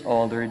considers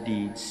all their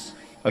deeds.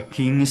 A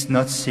king is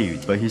not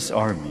saved by his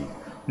army,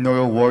 nor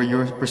a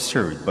warrior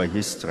preserved by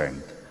his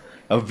strength.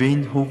 A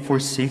vain hope for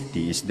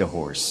safety is the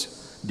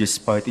horse.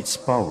 Despite its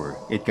power,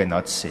 it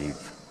cannot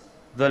save.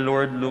 The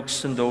Lord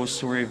looks on those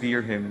who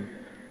revere him,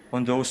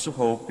 on those who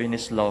hope in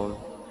his love,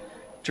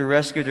 to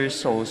rescue their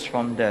souls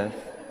from death,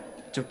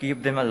 to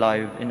keep them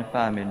alive in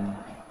famine.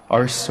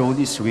 Our soul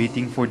is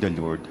waiting for the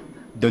Lord.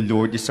 The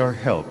Lord is our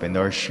help and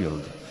our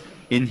shield.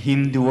 In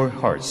him do our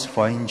hearts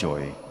find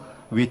joy.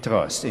 We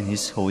trust in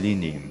his holy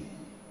name.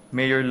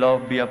 May your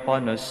love be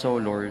upon us, O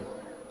Lord,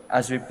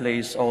 as we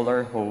place all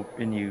our hope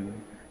in you.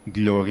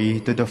 Glory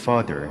to the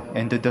Father,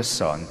 and to the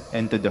Son,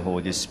 and to the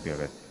Holy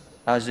Spirit.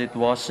 As it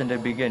was in the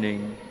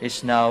beginning,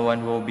 is now,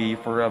 and will be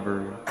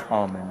forever.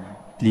 Amen.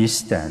 Please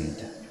stand.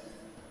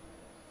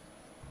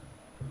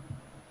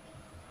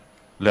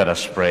 Let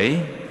us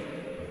pray.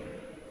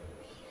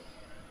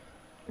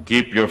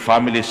 Keep your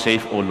family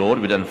safe, O Lord,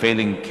 with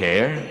unfailing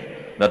care,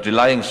 that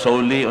relying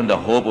solely on the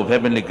hope of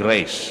heavenly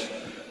grace,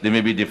 they may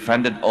be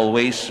defended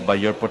always by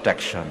your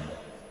protection.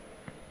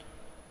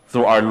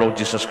 Through our Lord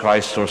Jesus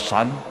Christ, your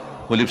Son,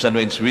 who lives and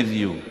reigns with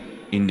you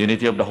in the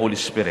unity of the Holy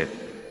Spirit,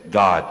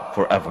 God,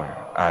 forever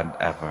and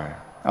ever.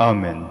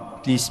 Amen.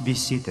 Please be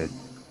seated.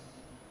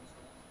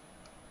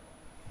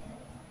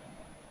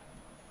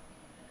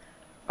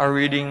 A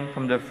reading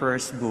from the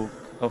first book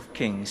of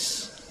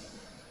Kings.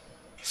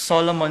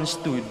 Solomon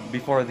stood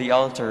before the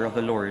altar of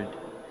the Lord,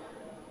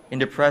 in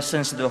the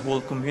presence of the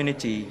whole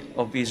community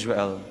of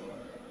Israel,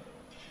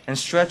 and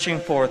stretching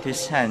forth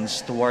his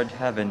hands toward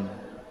heaven,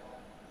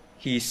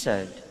 he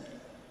said,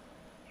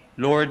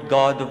 Lord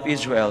God of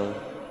Israel,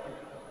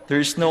 there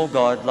is no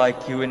God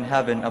like you in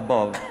heaven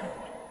above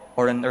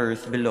or on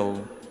earth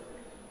below.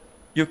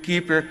 You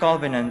keep your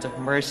covenant of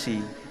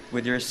mercy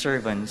with your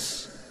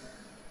servants,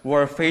 who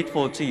are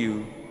faithful to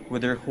you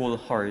with their whole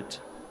heart.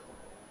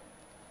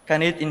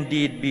 Can it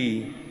indeed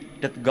be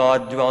that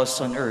God dwells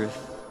on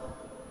earth?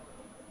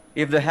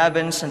 If the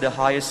heavens and the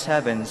highest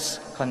heavens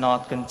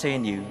cannot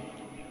contain you,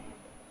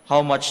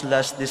 how much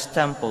less this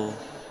temple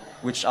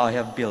which I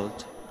have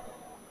built.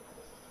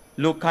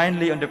 Look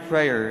kindly on the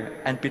prayer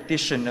and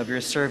petition of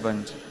your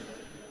servant,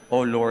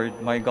 O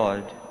Lord my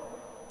God,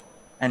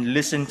 and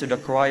listen to the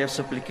cry of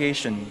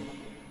supplication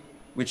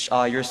which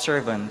I, your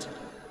servant,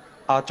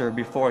 utter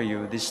before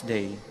you this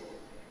day.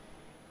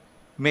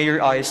 May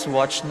your eyes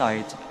watch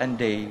night and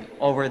day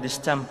over this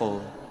temple,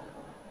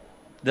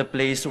 the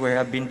place where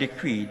have been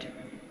decreed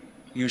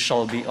you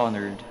shall be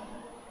honored.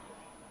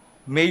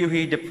 May you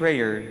heed the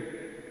prayer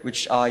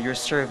which I, your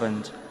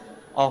servant,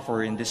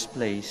 offer in this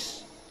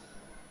place.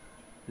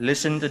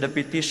 Listen to the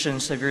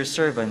petitions of your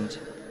servant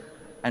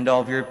and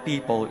of your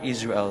people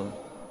Israel,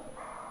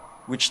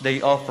 which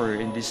they offer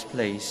in this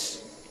place.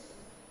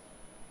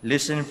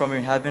 Listen from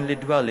your heavenly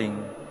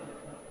dwelling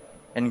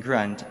and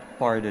grant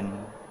pardon.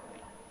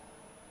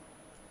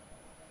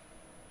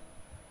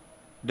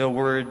 The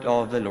word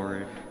of the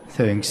Lord.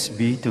 Thanks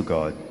be to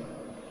God.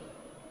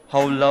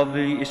 How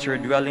lovely is your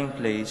dwelling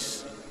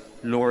place,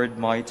 Lord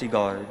mighty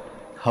God.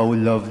 How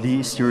lovely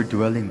is your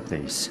dwelling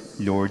place,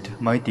 Lord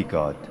mighty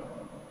God.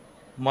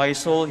 My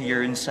soul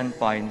yearns and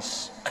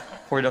pines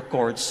for the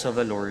courts of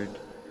the Lord.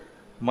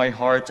 My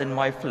heart and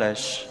my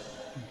flesh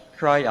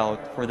cry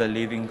out for the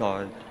living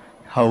God.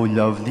 How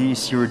lovely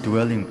is your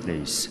dwelling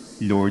place,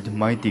 Lord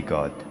mighty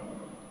God.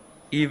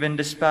 Even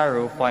the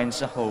sparrow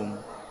finds a home,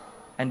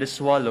 and the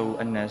swallow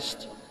a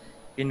nest,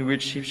 in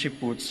which she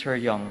puts her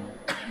young.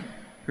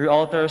 Your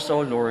altars,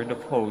 O Lord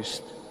of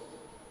hosts,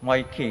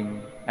 my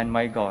King and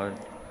my God.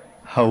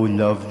 How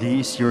lovely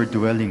is your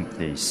dwelling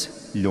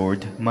place,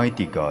 Lord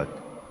mighty God.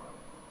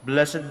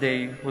 Blessed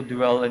they who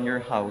dwell in your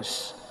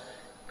house,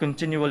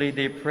 continually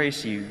they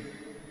praise you.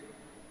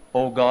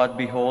 O God,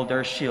 behold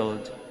their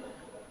shield,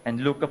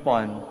 and look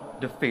upon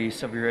the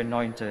face of your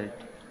anointed.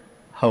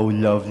 How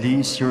lovely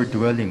is your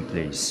dwelling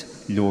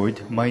place,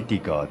 Lord mighty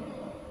God.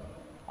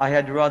 I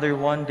had rather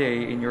one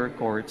day in your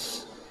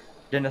courts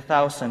than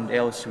 1,000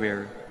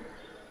 elsewhere.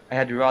 I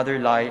had rather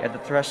lie at the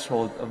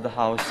threshold of the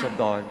house of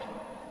God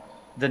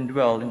than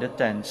dwell in the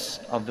tents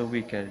of the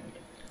wicked.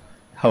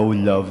 How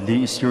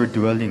lovely is your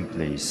dwelling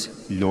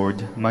place,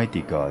 Lord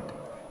mighty God.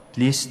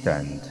 Please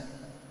stand.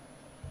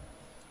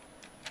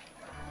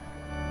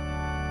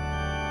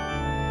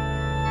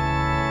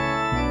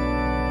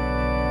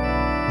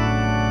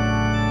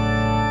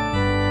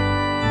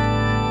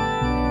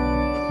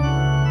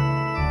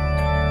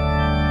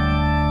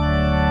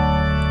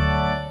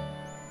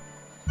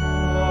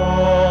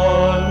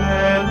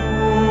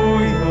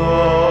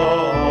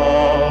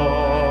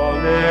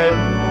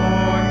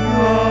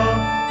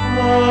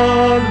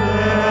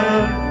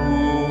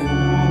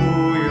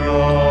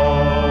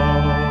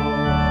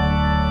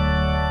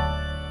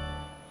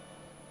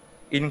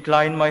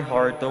 Incline my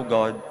heart, O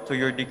God, to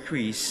your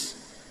decrees,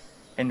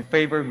 and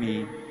favor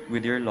me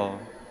with your law.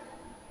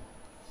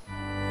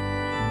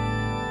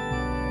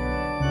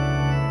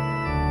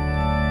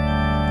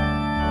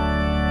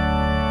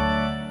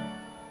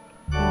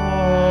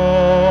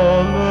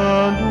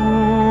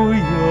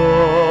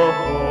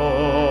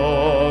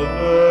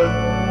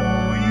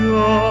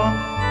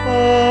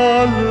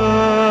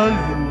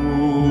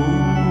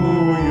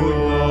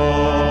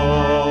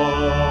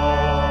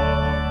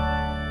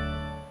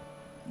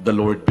 The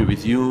Lord be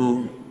with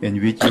you.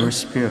 And with your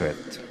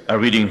spirit. A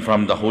reading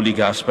from the Holy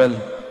Gospel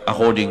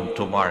according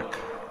to Mark.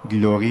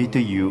 Glory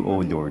to you, O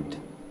Lord.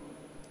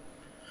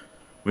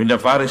 When the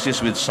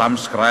Pharisees with some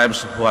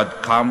scribes who had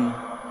come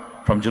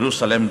from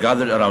Jerusalem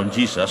gathered around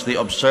Jesus, they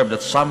observed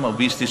that some of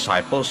his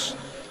disciples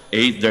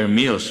ate their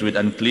meals with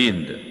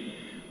uncleaned,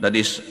 that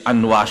is,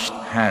 unwashed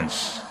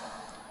hands.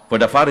 For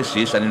the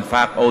Pharisees, and in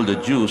fact all the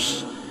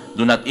Jews,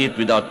 do not eat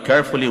without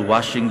carefully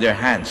washing their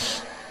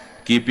hands,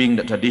 keeping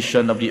the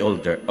tradition of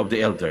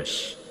the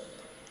elders.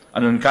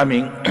 And on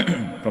coming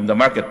from the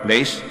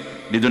marketplace,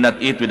 they do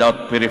not eat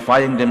without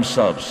purifying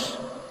themselves.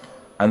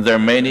 And there are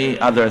many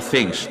other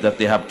things that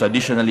they have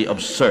traditionally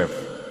observed,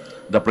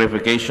 the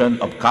purification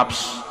of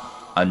cups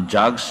and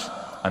jugs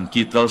and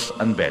kettles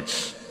and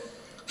beds.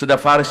 So the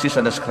Pharisees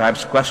and the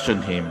scribes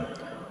questioned him,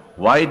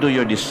 "Why do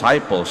your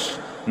disciples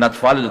not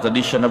follow the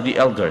tradition of the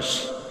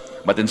elders,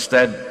 but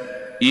instead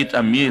eat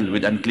a meal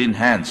with unclean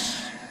hands?"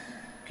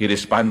 He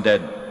responded,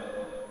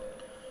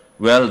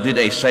 "Well, did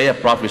Isaiah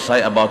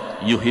prophesy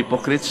about you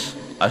hypocrites?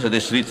 As it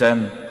is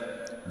written,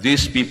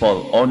 'These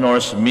people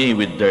honors me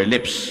with their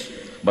lips,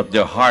 but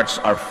their hearts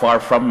are far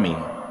from me.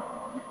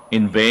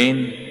 In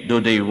vain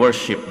do they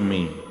worship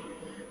me,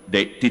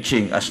 they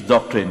teaching as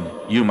doctrine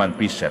human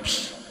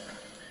precepts.'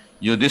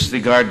 You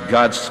disregard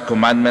God's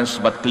commandments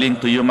but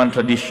cling to human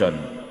tradition."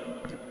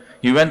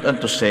 He went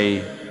on to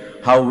say,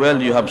 "How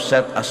well you have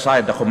set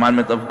aside the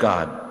commandment of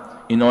God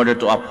in order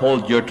to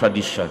uphold your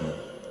tradition.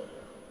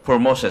 For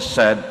Moses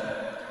said,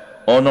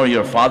 'Honor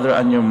your father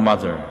and your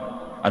mother,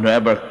 and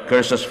whoever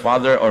curses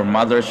father or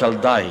mother shall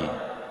die.'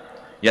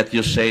 Yet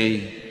you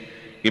say,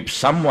 'If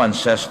someone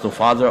says to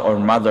father or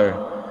mother,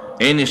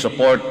 any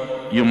support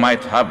you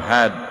might have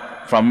had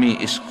from me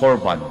is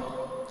korban,'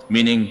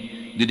 meaning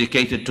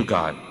dedicated to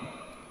God,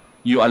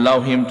 you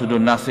allow him to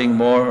do nothing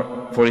more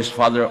for his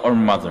father or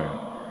mother,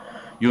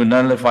 You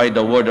nullify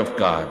the word of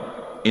God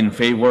in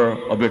favor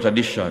of your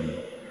tradition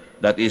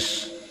that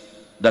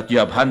you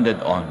have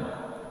handed on,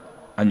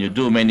 and you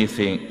do many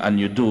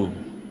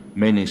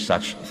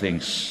such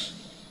things.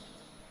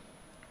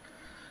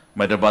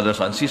 My dear brothers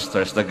and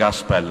sisters, the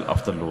Gospel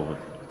of the Lord.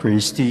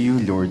 Praise to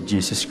you, Lord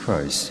Jesus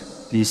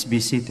Christ. Please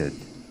be seated.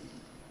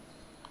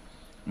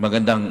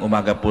 Magandang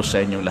umaga po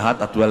sa inyong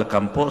lahat at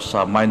welcome po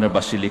sa Minor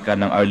Basilica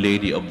ng Our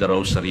Lady of the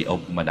Rosary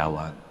of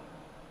Manaoag.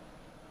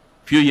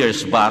 Few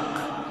years back,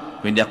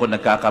 hindi ako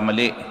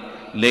nagkakamali,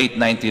 late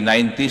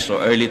 1990s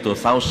or early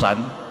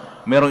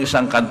 2000, merong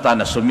isang kanta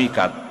na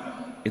sumikat.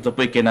 Ito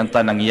po'y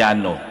kinanta ng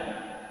Yano.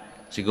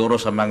 Siguro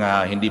sa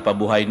mga hindi pa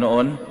buhay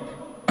noon,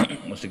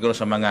 o siguro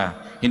sa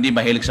mga hindi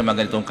mahilig sa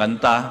mga ganitong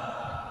kanta,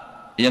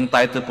 yung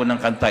title po ng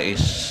kanta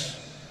is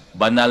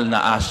Banal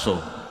na Aso,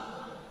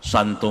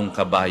 Santong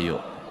Kabayo.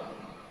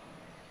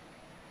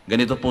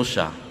 Ganito po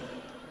siya,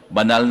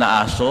 Banal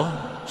na Aso,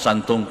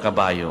 Santong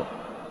Kabayo,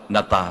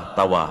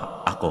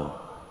 natatawa ako,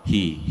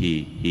 hi, hi,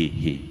 hi,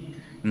 hi.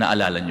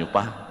 Naalala nyo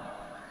pa?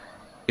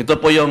 Ito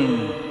po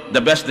yung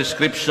the best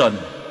description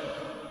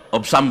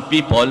of some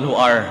people who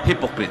are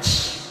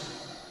hypocrites.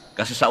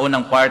 Kasi sa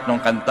unang part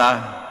ng kanta,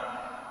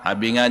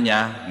 sabi nga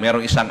niya,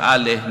 merong isang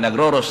ale,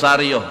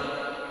 nagro-rosaryo,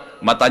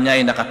 mata niya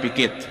ay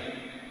nakapikit.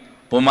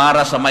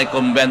 Pumara sa may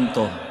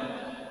kumbento.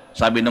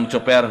 Sabi ng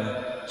tsoper,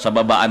 sa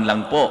babaan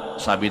lang po,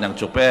 sabi ng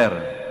tsoper.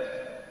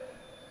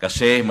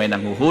 Kasi may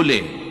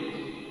nanghuhuli.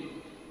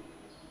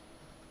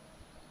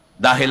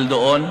 Dahil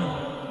doon,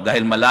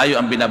 dahil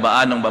malayo ang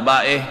binabaan ng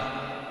babae,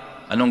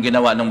 anong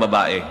ginawa ng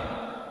babae?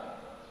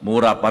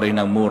 Mura pa rin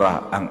ng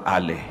mura ang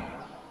ale.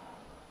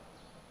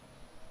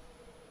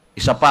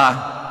 Isa pa,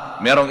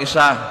 merong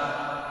isa,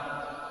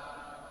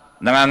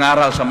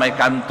 nangangaral sa may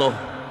kanto,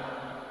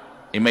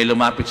 may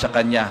lumapit sa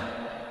kanya,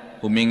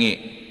 humingi,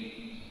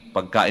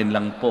 pagkain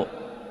lang po,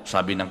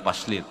 sabi ng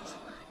paslit.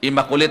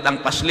 Makulit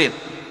ang paslit.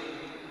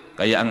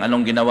 Kaya ang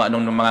anong ginawa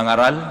ng mga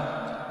ngaral?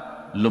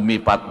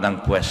 Lumipat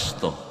ng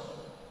pwesto.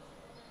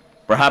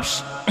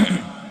 Perhaps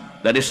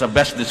that is the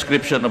best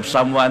description of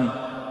someone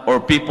or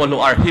people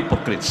who are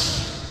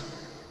hypocrites.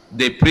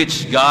 They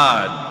preach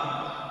God.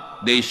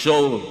 They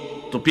show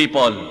to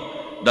people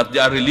that they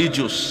are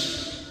religious,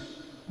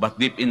 but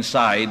deep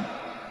inside,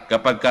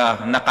 kapag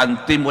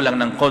nakanti mo lang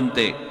ng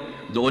konti,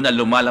 doon na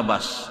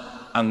lumalabas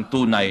ang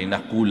tunay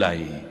na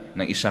kulay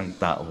ng isang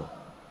tao.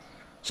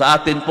 Sa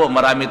atin po,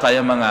 marami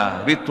tayong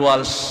mga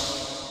rituals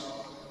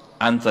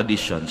and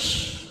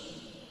traditions.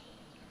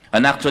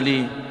 And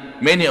actually,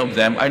 many of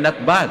them are not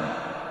bad.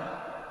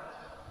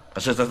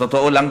 Kasi sa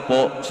totoo lang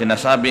po,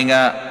 sinasabi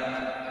nga,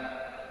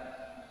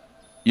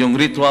 yung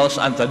rituals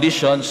and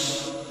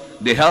traditions,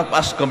 they help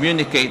us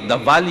communicate the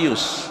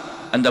values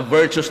and the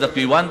virtues that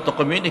we want to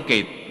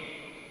communicate,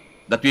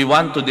 that we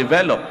want to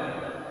develop.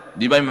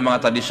 Di ba may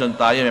mga tradisyon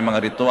tayo, may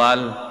mga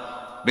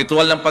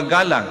ritual ng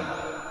paggalang.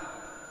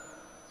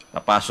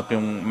 Napasok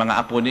yung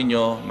mga apo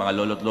ninyo, mga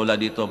lolo't lola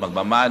dito,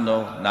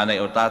 magmamano,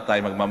 nanay o tatay,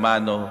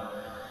 magmamano.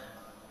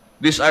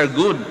 These are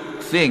good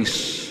things,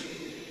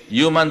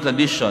 human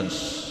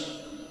traditions.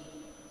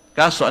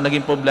 Kaso, ang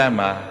naging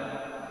problema,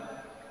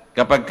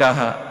 kapag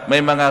may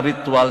mga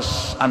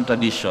rituals and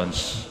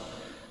traditions,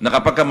 na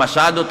kapag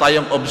masyado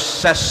tayong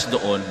obsessed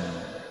doon,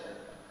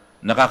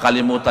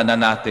 nakakalimutan na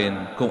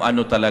natin kung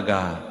ano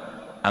talaga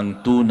ang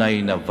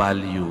tunay na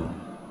value,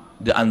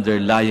 the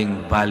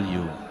underlying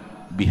value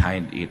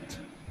behind it.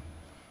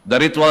 The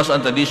rituals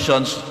and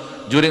traditions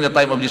during the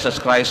time of Jesus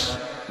Christ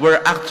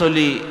were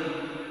actually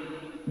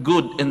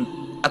good, and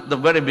at the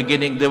very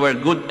beginning, there were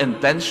good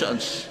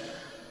intentions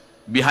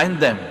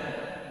behind them.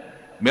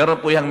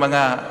 Meron po yung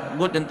mga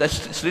good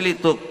intentions really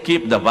to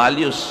keep the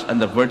values and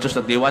the virtues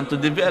that they want to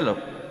develop.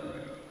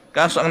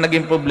 Kaso ang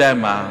naging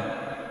problema,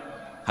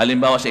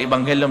 halimbawa sa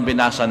Ebanghelyong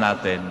binasa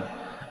natin,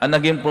 ang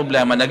naging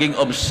problema, naging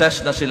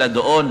obsessed na sila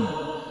doon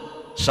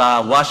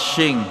sa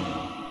washing,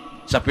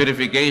 sa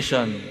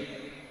purification,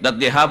 that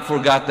they have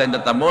forgotten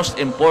that the most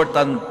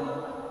important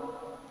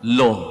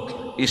law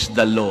is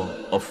the law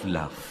of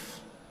love.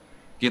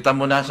 Kita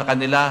mo na sa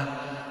kanila,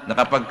 na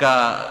kapag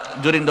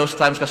during those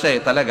times kasi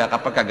talaga,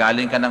 kapag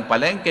galing ka ng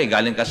palengke,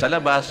 galing ka sa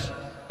labas,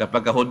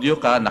 kapag Hudyo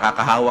ka,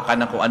 nakakahawa ka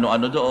ng kung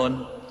ano-ano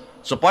doon.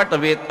 So part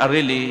of it,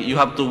 really, you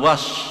have to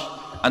wash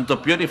and to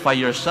purify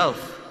yourself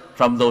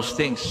from those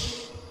things.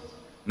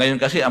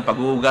 Ngayon kasi, ang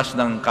paghuhugas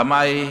ng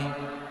kamay,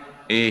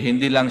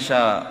 hindi lang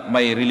siya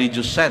may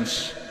religious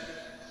sense.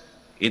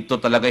 Ito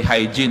talaga'y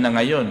hygiene na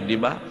ngayon,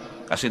 di ba?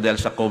 Kasi dahil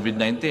sa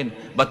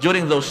COVID-19. But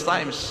during those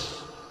times,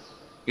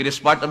 it is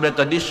part of their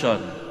tradition.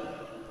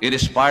 It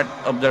is part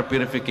of their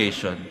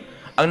purification.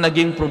 Ang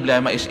naging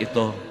problema is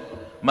ito.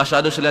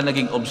 Masyado sila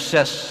naging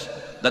obsessed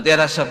that it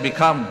has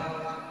become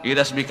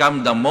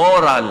the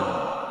moral.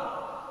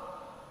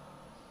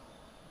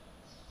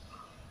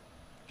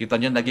 Kita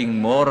nyo, naging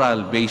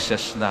moral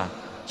basis na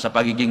sa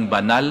pagiging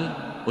banal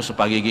o sa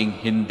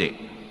pagiging hindi.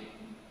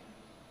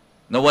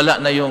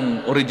 Nawala na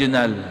yung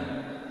original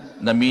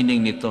na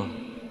meaning nito.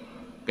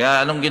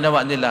 Kaya anong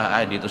ginawa nila?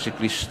 Dito si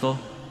Kristo.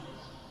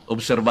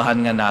 Obserbahan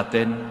nga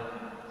natin.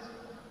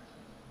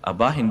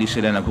 Aba, hindi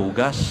sila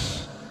naghugas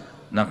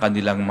ng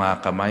kanilang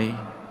mga kamay.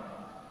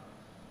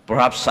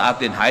 Perhaps sa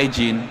atin,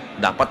 hygiene,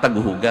 dapat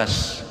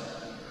naghuhugas.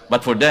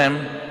 But for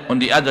them, on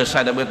the other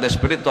side of it, the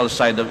spiritual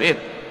side of it,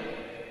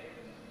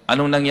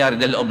 anong nangyari?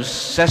 Dahil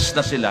obsessed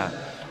na sila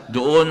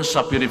doon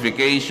sa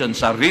purification,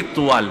 sa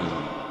ritual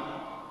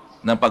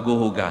ng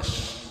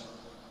paghuhugas.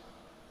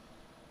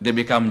 They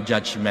become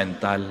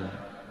judgmental.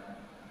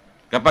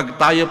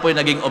 Kapag tayo po'y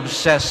naging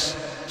obsessed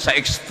sa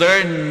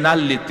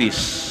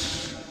externalities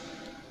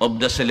of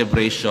the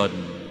celebration,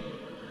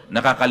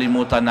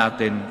 nakakalimutan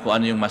natin kung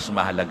ano yung mas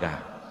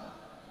mahalaga.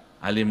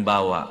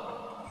 Halimbawa,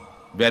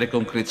 very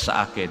concrete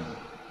sa akin.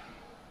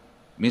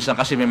 Minsan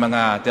kasi may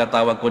mga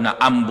tinatawag ko na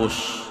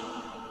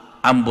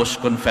ambush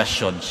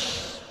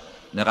confessions.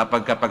 Na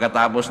kapag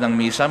pagkatapos ng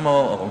misa mo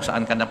o kung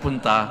saan ka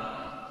napunta,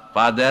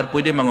 Father,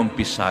 pwede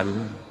mangumpisal?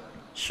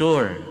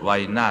 Sure,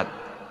 why not?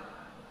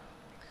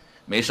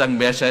 May isang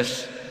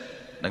beses,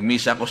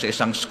 nagmisa ko sa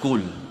isang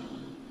school.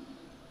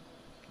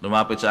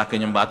 Lumapit sa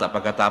akin yung bata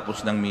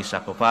pagkatapos ng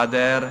misa ko,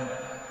 Father,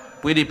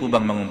 pwede po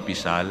bang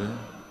mangumpisal?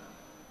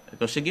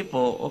 Ito, sige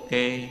po,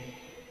 okay.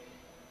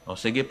 O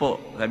sige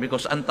po, sabi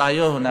ko, saan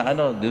tayo?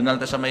 Doon na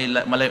natin sa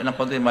malayo ng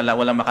konti,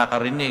 walang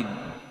makakarinig.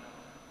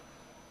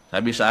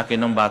 Sabi sa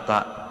akin ng bata,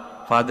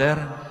 Father,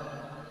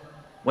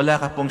 wala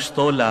ka pong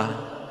stola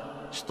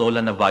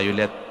na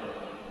violet.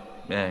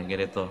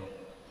 Ganito.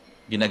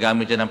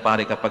 Ginagamit yan ng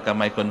pare kapag ka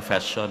may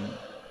confession.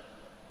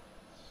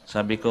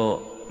 Sabi ko,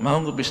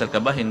 mangungumpisal ka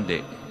ba?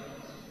 Hindi.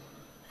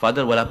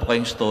 Father, wala po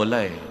kayong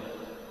stola eh.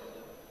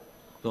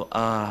 So,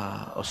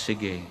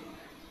 sige.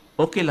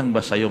 Okay lang ba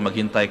sa'yo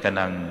maghintay ka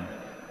ng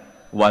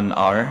 1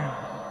 hour?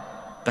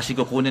 Kasi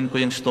kukunin ko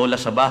yung stola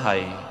sa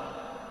bahay.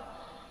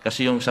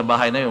 Kasi yung sa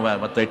bahay na yun,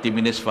 30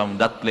 minutes from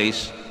that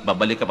place,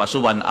 babalik ka pa.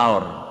 So 1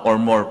 hour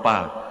or more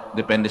pa.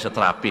 Depende sa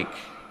traffic.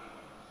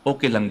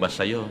 Okay lang ba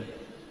sa'yo?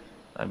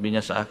 Sabi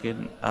niya sa akin,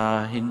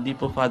 hindi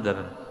po, Father.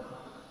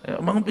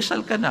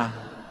 Mangumpisal ka na.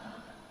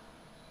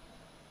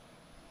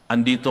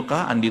 Andito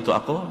ka, andito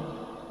ako.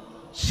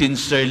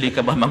 Sincerely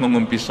ka ba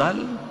mangungumpisal?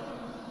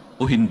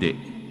 O hindi?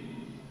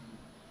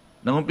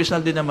 Nangumpisal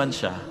din naman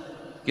siya.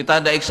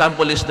 The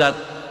example is that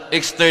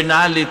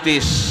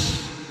externalities.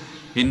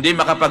 Hindi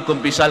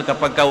makapagkumpisal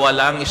kapag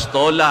walang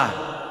istola.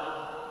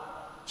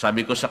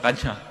 Sabi ko sa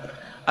kanya,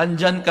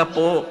 andyan ka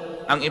po.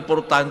 Ang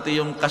importante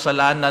yung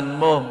kasalanan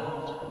mo.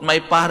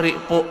 May pari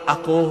po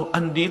ako.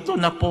 Andito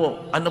na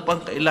po. Ano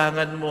pang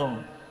kailangan mo?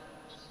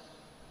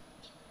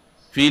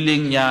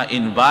 Feeling niya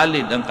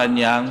invalid ang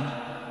kanyang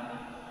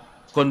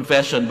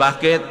confession.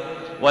 Bakit?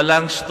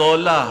 Walang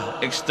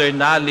stola.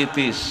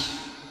 Externalities.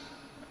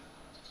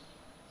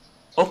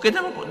 Okay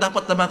naman po.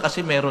 Dapat naman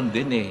kasi meron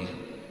din eh.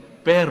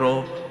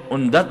 Pero,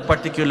 on that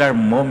particular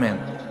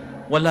moment,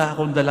 wala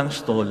akong dalang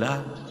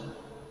stola.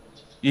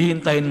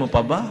 Hihintayin mo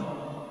pa ba?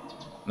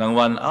 Ng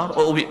 1 hour?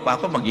 O uwi pa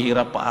ako,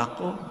 maghihirap pa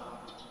ako.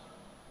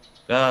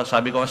 Kaya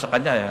sabi ko sa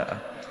kanya,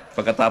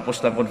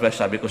 pagkatapos ng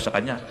confess, sabi ko sa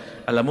kanya,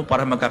 alam mo,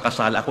 para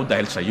magkakasala ako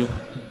dahil sa iyo.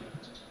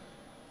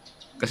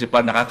 Kasi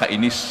parang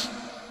nakakainis.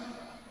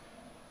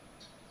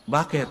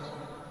 Bakit?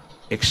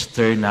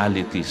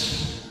 Externalities.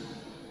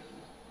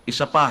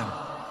 Isa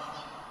pa,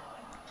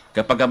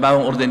 kapag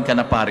abawang orden ka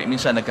na pare,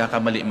 minsan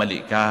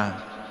nagkakamali-mali ka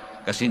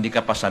kasi hindi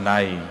ka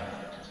pasanay.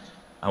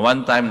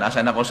 One time,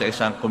 naasan ako sa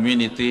isang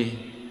community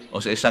o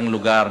sa isang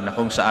lugar na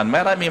kung saan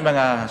marami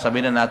mga,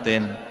 sabihin na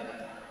natin,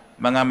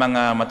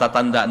 mga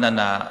matatanda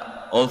na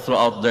all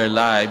throughout their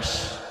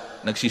lives,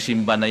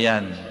 nagsisimba na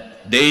yan.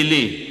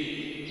 Daily.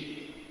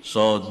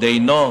 So,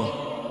 they know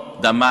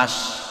the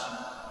Mass.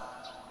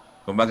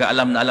 Kumbaga,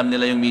 alam na alam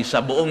nila yung misa.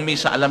 Buong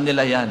misa, alam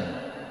nila yan.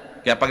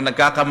 Kaya pag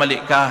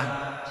nagkakamali ka,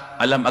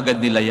 alam agad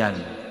nila yan.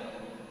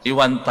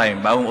 One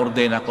time, bagong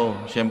ordain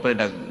ako, siyempre,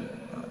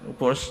 of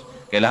course,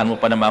 kailangan mo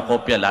pa na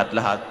makopya,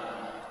 lahat-lahat.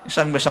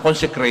 Sa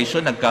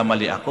consecration,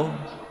 nagkamali ako.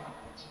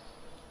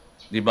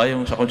 Di ba?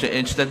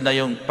 Instead na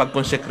yung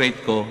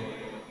pag-consecrate ko,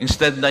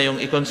 instead na yung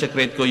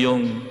i-consecrate ko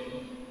yung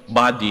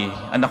body,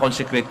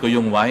 na-consecrate ko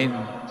yung wine.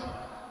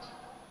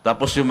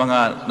 Tapos yung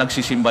mga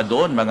nagsisimba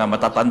doon, mga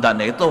matatanda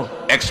na ito,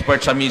 expert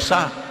sa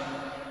misa,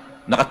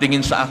 nakatingin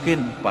sa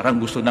akin, parang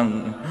gusto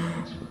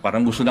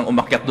nang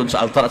umakyat doon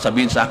sa altar at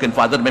sabihin sa akin,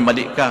 Father, may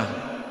mali ka.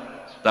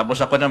 Tapos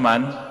ako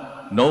naman,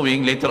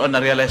 knowing, later on,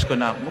 na-realize ko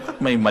na,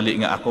 mukhang may mali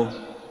nga ako.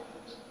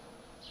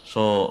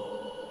 So,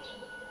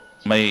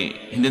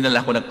 hindi na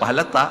lang ako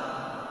nagpahalata.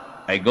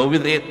 I go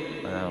with it.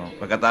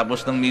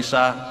 Pagkatapos ng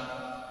misa,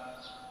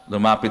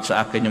 lumapit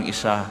sa akin yung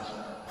isa,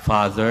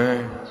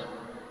 Father,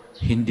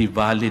 hindi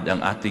valid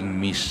ang ating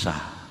misa.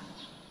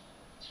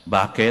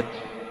 Bakit?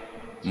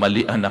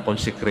 Mali ang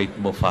na-consecrate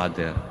mo,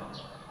 Father.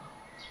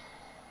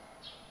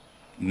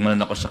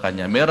 Gumanon ako sa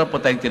kanya. Meron po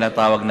tayong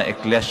tinatawag na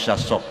ecclesia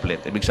supplet.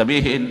 Ibig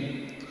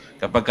sabihin,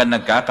 kapag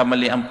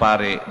nagkakamali ang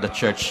pare, the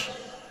church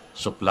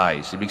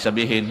supplies. Ibig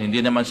sabihin, hindi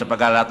naman sa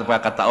pagkalahat ng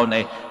pagkakataon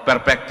ay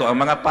perpekto ang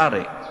mga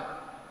pare.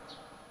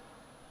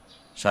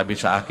 Sabi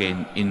sa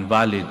akin,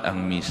 invalid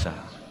ang misa.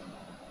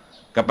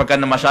 Kapag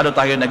masyado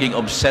tayo naging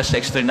obsessed sa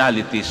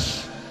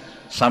externalities,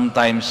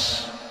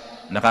 sometimes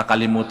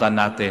nakakalimutan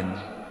natin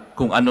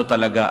kung ano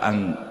talaga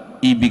ang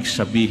ibig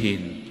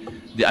sabihin,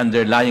 the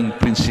underlying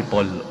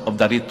principle of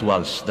the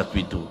rituals that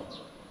we do.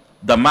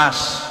 The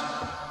Mass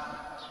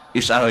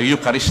is a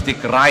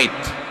Eucharistic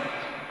rite.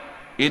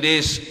 It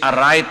is a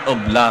rite of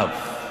love.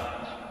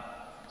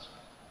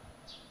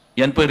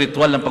 Yan po yung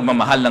ritual ng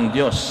pagmamahal ng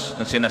Diyos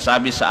na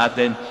sinasabi sa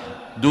atin,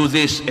 do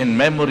this in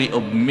memory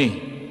of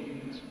me.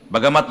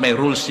 Bagamat may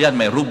rules yan,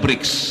 may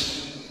rubrics.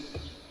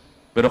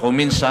 Pero kung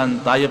minsan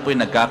tayo po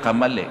yung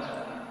nagkakamali,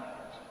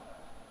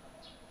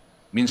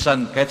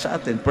 minsan kahit sa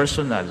atin,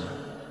 personal.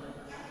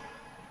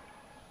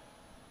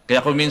 Kaya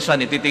kung minsan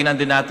ititingnan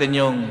din natin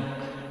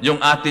yung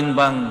ating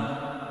bang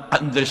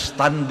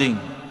understanding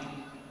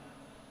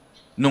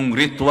nung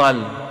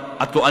ritual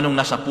at kung anong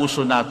nasa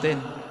puso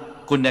natin,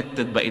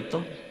 connected ba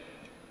ito?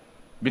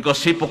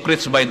 Because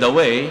hypocrites, by the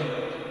way,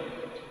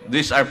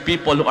 these are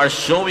people who are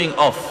showing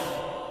off.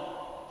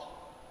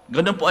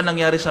 Ganun po ang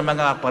nangyari sa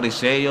mga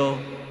Pariseo,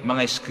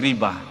 mga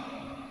Eskriba.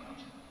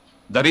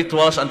 The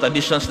rituals and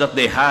traditions that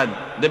they had,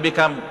 they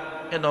become,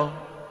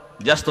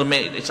 just to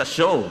make, it's a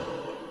show.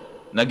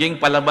 Naging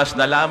palabas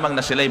na lamang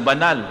na sila'y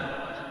banal.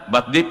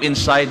 But deep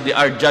inside, they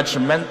are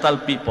judgmental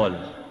people.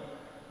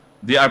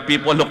 They are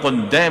people who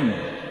condemn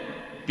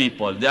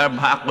people. They are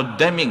a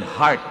condemning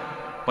heart.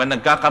 Pag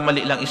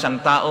nagkakamali lang isang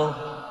tao,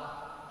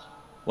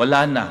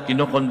 wala na,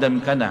 kinokondem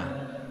ka na.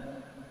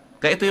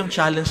 Kaya ito yung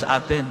challenge sa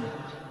atin.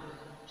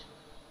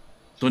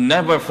 To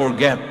never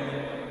forget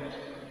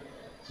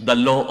the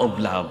law of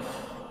love.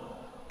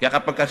 Kaya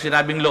kapag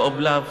sinabing law of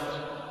love,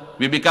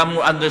 we become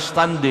more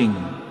understanding.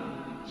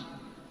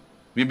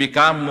 We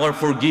become more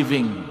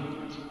forgiving.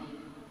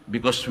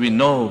 Because we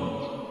know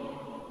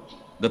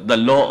that the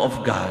law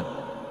of God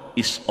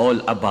is all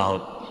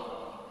about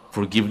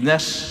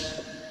forgiveness.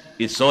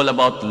 It's all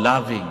about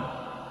loving.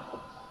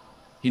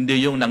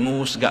 Hindi yung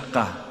nanguhusga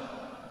ka.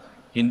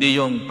 Hindi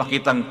yung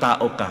pakitang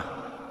tao ka.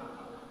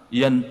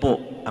 Yan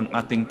po ang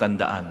ating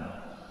tandaan.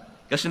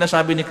 Kasi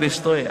nasabi ni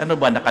Kristo ano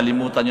ba,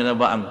 nakalimutan nyo na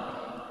ba ang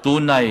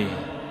tunay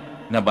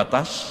na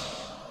batas?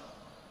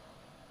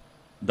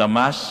 The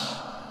Mass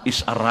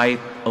is a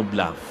rite of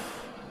love.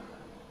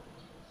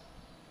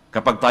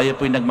 Kapag tayo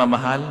po'y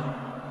nagmamahal,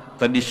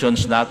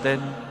 traditions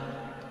natin,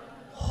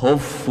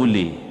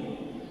 hopefully,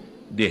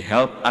 they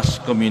help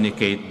us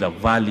communicate the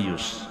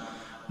values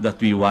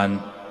that we want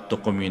to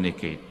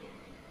communicate.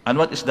 And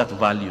what is that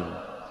value?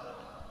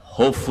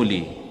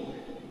 Hopefully,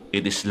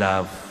 it is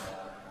love,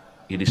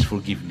 it is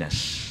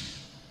forgiveness.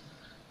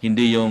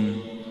 Hindi yung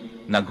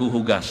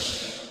naghuhugas,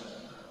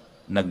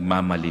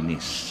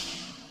 nagmamalinis.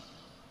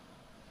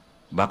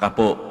 Baka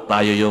po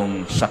tayo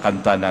yung sa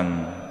kanta ng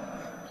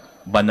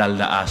banal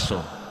na aso,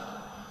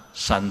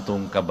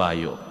 santong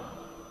kabayo,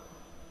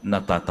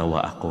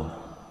 natatawa ako.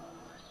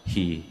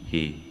 He,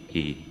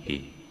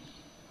 he.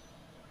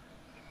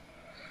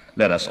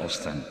 Let us all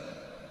stand.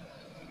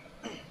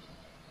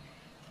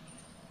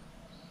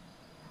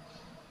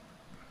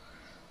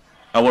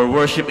 Our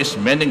worship is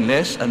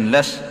meaningless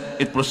unless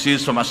it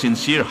proceeds from a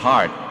sincere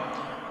heart.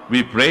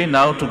 We pray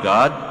now to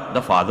God,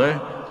 the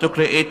Father, to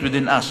create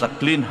within us a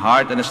clean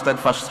heart and a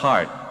steadfast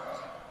heart.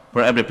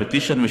 For every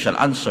petition we shall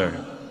answer,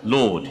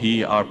 Lord,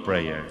 hear our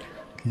prayer.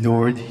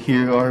 Lord,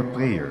 hear our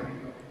prayer.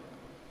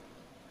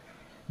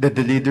 That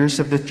the leaders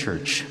of the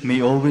Church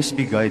may always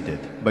be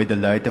guided by the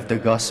light of the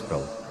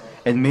Gospel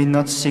and may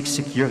not seek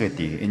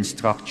security in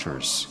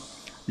structures.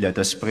 Let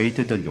us pray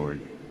to the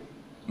Lord.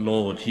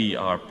 Lord, hear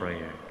our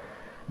prayer.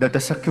 That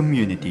as a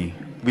community,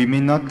 we may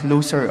not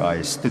close our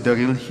eyes to the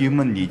real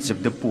human needs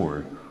of the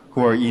poor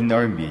who are in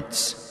our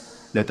midst.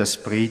 Let us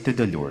pray to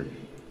the Lord.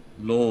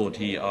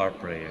 Lord, hear our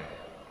prayer.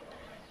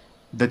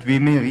 That we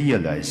may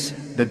realize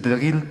that the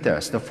real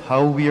test of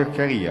how we are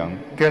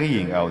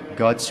carrying out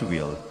God's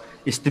will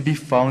is to be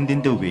found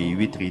in the way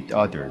we treat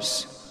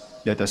others.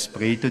 Let us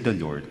pray to the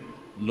Lord.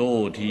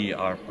 Lord, hear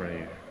our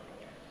prayer.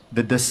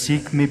 That the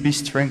sick may be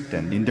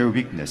strengthened in their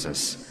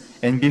weaknesses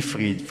and be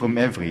freed from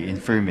every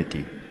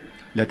infirmity.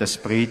 Let us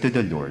pray to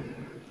the Lord.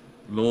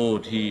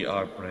 Lord, hear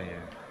our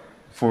prayer.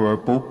 For our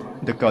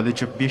Pope, the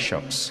College of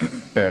Bishops,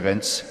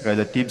 parents,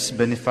 relatives,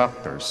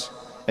 benefactors,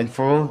 and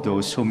for all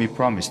those whom we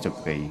promise to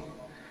pray,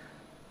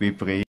 we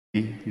pray,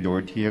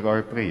 Lord, hear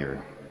our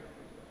prayer.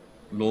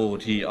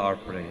 Lord, hear our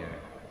prayer.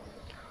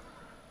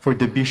 For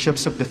the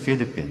bishops of the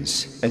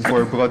Philippines, and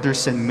for our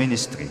brothers in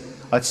ministry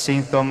at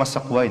St. Thomas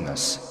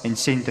Aquinas and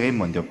St.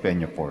 Raymond of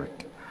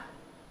Peñafort,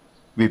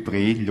 we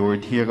pray,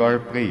 Lord, hear our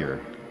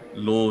prayer.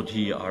 Lord,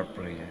 hear our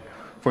prayer.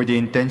 For the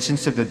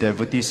intentions of the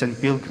devotees and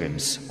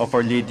pilgrims of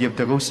Our Lady of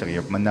the Rosary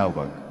of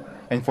Manaoag,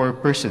 and for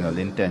personal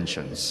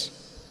intentions.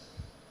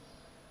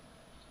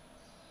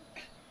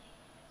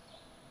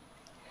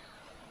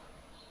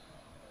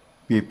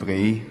 We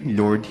pray,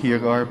 Lord,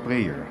 hear our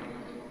prayer.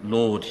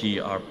 Lord,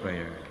 hear our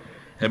prayer.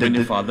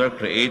 Heavenly Father,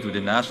 create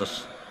within us a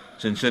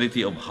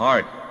sincerity of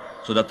heart,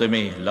 so that we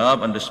may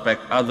love and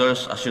respect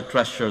others as you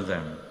treasure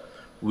them.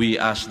 We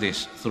ask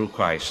this through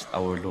Christ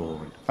our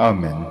Lord.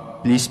 Amen.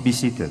 Please be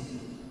seated.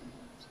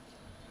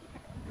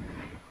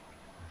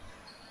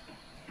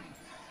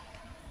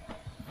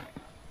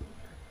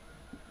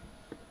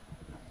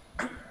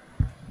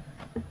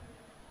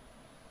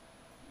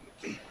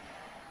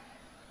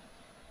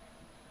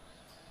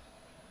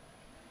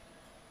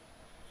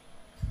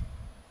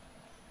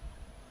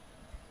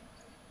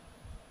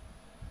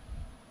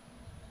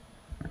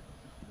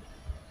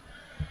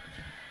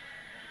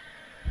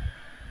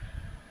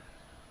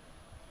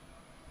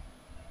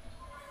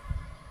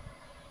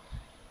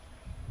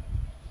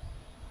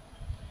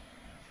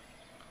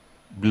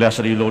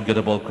 Blessed are you, Lord God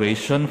of all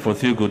creation, for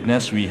through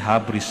goodness we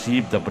have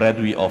received the bread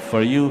we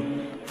offer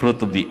you,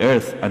 fruit of the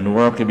earth, and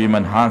work of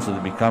human hands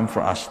that become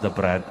for us the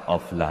bread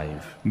of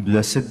life.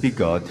 Blessed be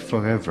God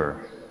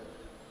forever.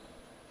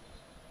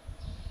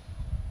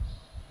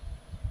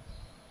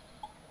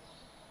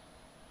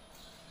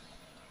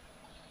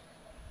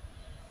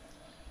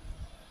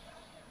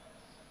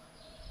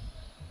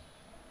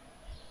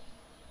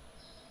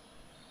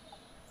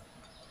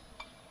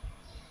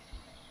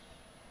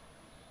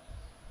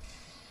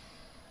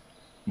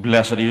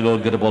 Blessed are you,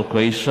 Lord God of all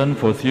creation,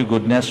 for through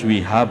goodness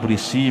we have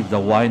received the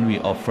wine we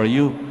offer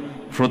you,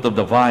 fruit of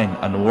the vine,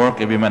 and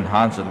work of human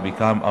hands that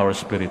become our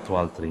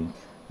spiritual drink.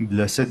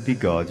 Blessed be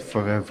God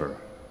forever.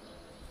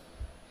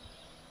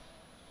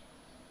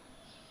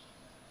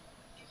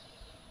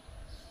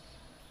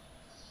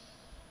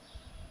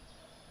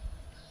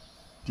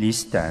 Please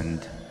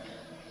stand.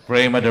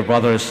 Pray, my dear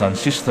brothers and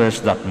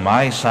sisters, that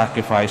my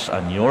sacrifice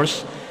and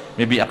yours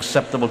may be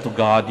acceptable to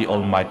God, the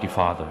Almighty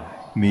Father.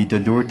 May the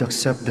Lord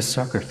accept the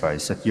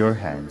sacrifice at your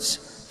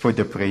hands for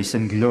the praise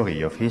and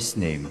glory of his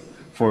name,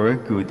 for our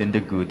good and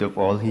the good of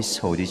all his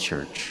holy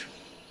church.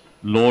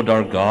 Lord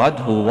our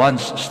God, who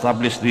once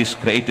established these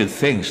created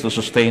things to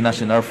sustain us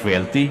in our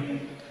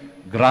frailty,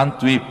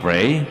 grant, we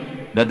pray,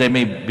 that they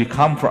may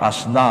become for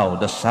us now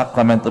the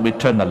sacrament of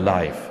eternal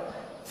life,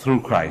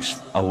 through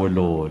Christ our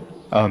Lord.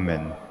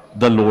 Amen.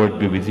 The Lord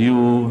be with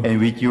you. And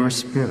with your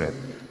spirit.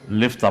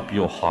 Lift up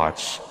your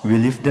hearts. We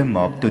lift them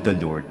up to the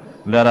Lord.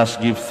 Let us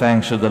give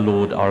thanks to the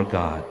Lord our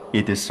God.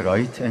 It is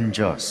right and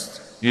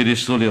just. It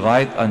is truly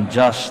right and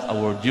just,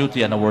 our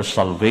duty and our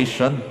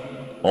salvation,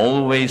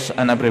 always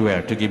and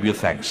everywhere to give you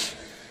thanks,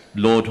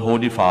 Lord,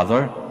 Holy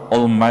Father,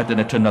 Almighty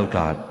and eternal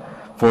God.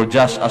 For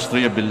just as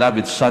through your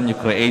beloved Son you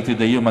created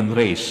the human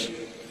race,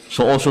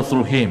 so also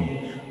through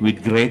him,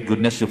 with great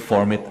goodness you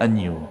form it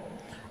anew.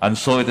 And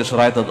so it is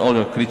right that all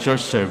your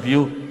creatures serve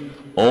you,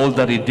 all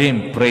the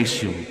redeemed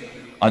praise you,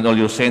 and all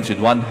your saints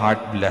with one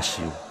heart bless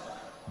you.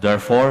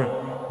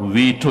 Therefore,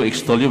 we too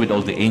extol you with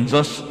all the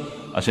angels,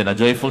 as in a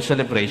joyful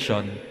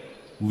celebration,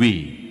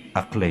 we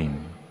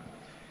acclaim.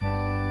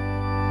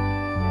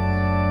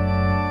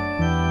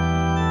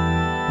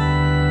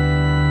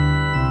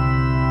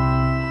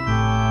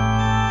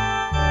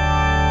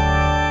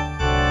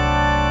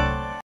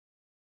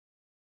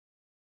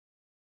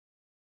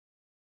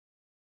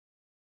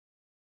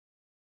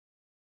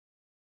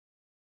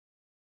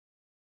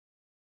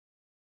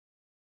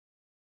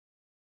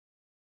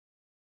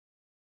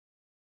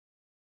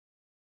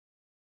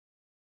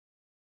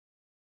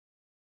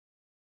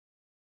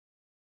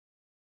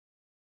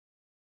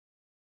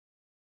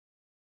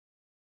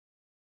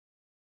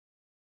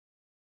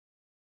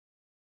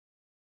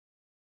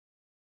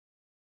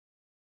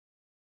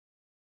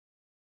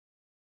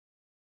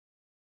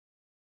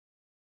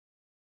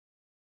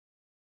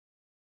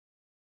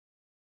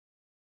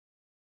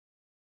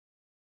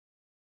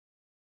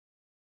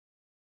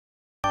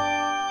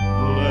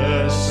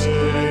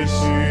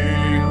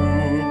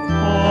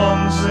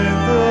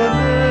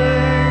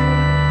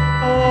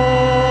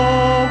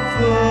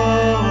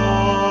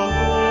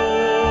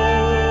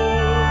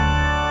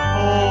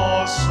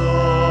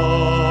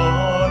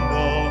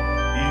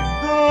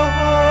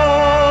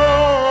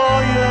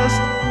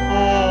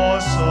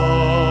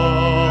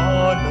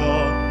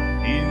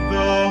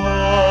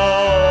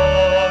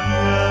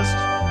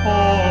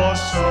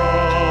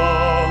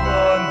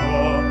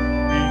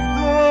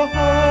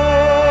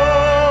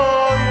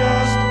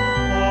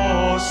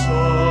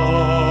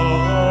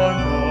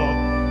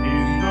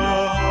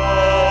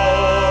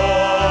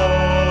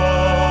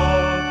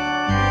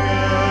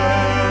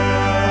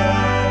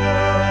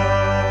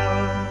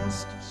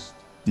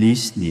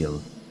 Please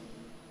kneel.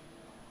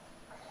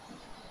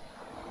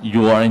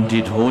 You are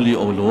indeed holy,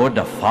 O Lord,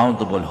 the fount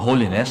of all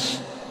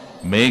holiness.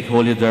 Make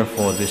holy,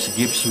 therefore, these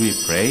gifts, we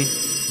pray,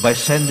 by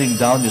sending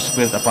down your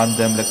Spirit upon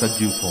them like the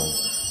dewfall,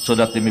 so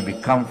that they may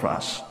become for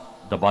us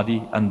the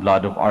body and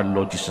blood of our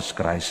Lord Jesus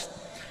Christ.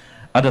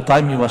 At the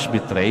time he was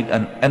betrayed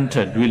and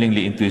entered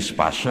willingly into his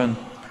passion,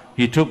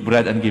 he took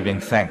bread and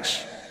giving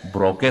thanks,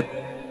 broke it,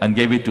 and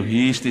gave it to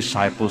his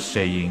disciples,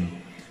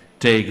 saying,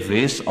 "Take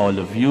this, all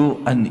of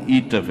you, and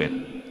eat of it,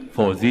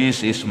 for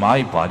this is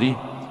my body,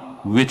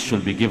 which shall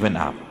be given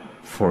up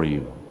for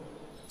you."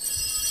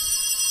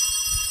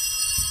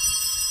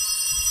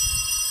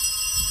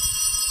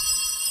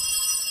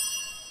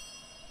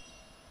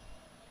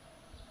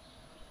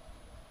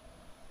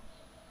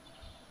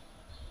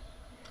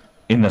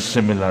 In a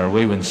similar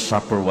way, when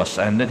supper was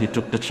ended, he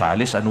took the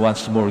chalice, and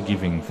once more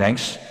giving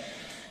thanks,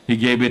 he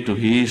gave it to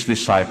his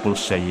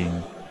disciples,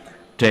 saying,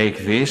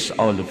 "Take this,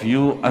 all of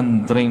you,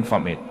 and drink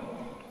from it,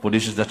 for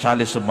this is the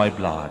chalice of my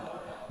blood,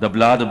 the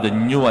blood of the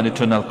new and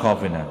eternal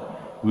covenant,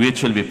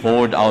 which will be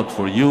poured out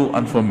for you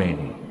and for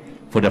many,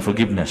 for the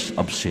forgiveness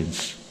of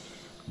sins.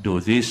 Do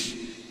this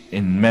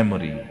in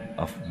memory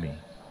of me."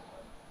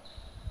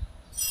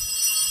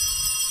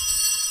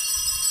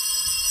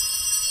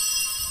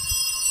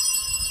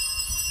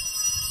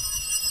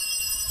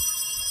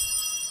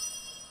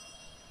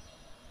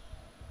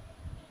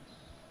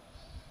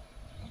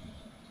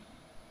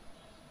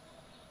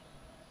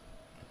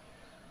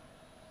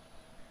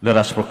 Let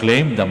us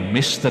proclaim the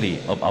mystery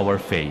of our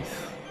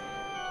faith.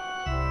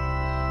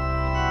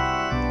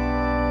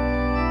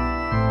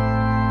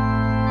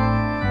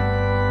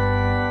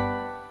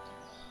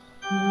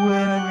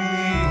 When we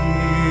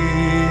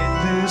eat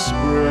this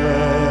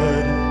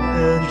bread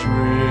and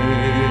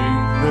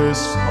drink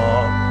this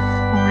cup,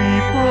 we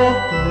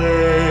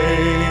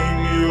proclaim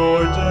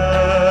your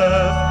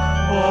death,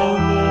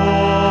 O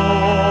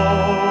Lord,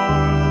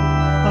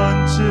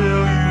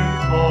 until you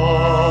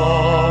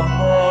come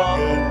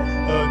again,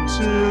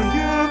 until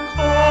you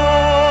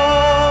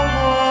come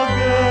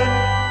again.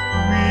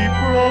 We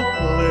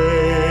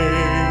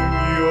proclaim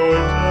your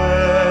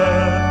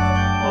death,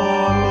 O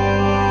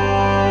Lord.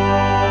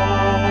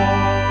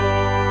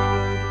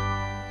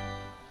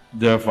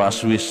 Therefore,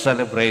 as we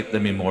celebrate the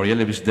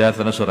memorial of his death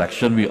and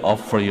resurrection, we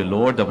offer you,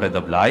 Lord, the bread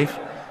of life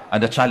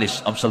and the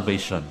chalice of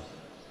salvation,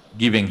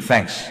 giving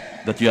thanks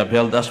that you have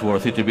held us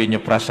worthy to be in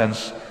your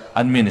presence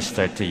and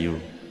minister to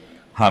you.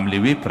 Humbly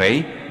we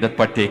pray that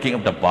partaking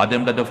of the body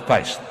and blood of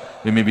Christ,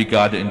 we may be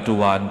gathered into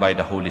one by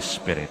the Holy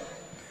Spirit.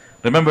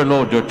 Remember,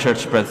 Lord, your church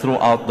spread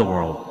throughout the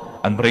world,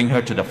 and bring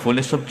her to the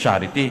fullness of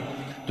charity,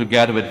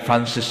 together with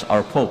Francis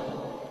our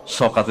Pope,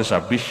 Socrates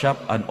our Bishop,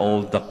 and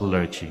all the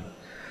clergy.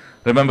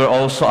 Remember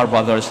also our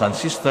brothers and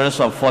sisters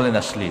who have fallen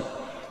asleep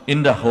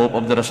in the hope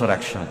of the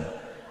resurrection,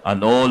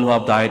 and all who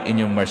have died in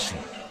your mercy.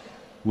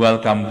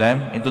 Welcome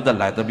them into the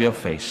light of your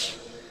face.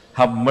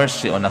 Have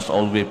mercy on us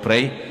all, we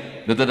pray,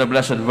 that with the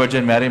Blessed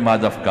Virgin Mary,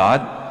 Mother of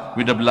God,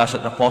 with the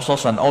blessed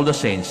apostles and all the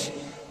saints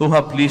who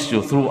have pleased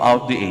you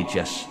throughout the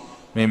ages,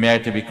 may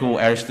merit to be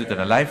co-heirs to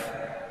eternal life,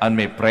 and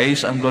may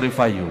praise and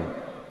glorify you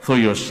through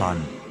your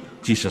Son,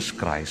 Jesus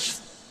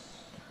Christ.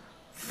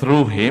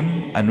 Through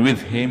him, and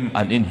with him,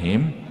 and in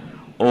him,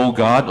 O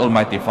God,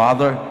 Almighty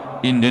Father,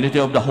 in the unity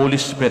of the Holy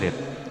Spirit,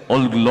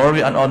 all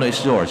glory and honor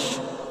is yours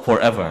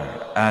forever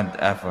and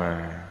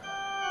ever.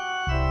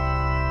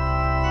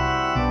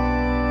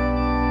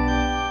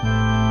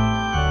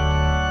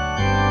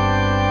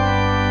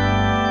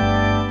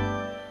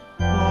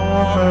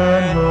 Amen,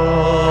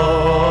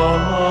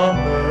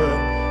 amen,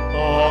 amen,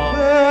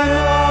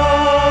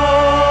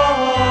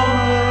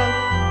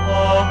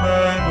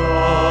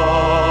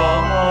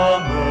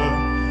 amen,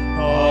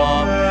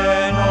 amen,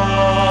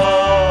 amen.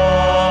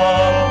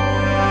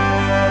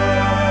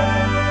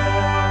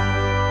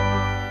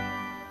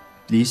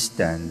 Please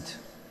stand.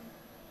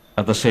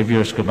 At the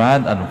Savior's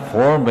command and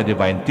formed by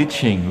divine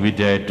teaching, we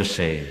dare to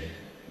say,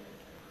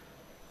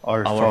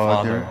 Our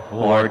Father, who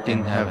art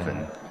in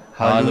heaven,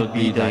 hallowed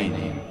be thy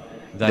name.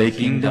 Thy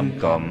kingdom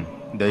come,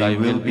 thy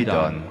will be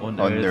done, on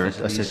earth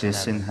as it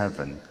is in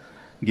heaven.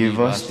 Give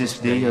us this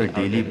day our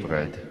daily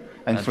bread,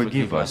 and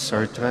forgive us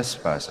our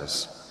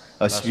trespasses,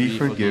 as we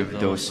forgive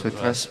those who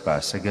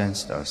trespass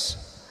against us.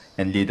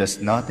 And lead us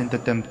not into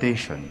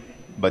temptation,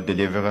 but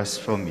deliver us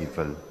from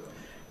evil.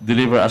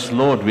 Deliver us,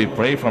 Lord, we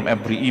pray, from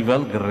every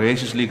evil.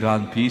 Graciously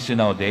grant peace in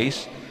our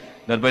days,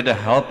 that by the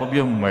help of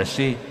your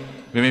mercy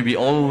we may be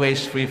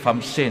always free from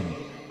sin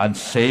and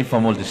safe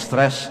from all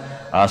distress,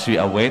 as we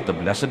await the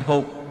blessed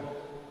hope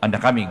and the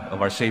coming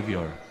of our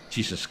Savior,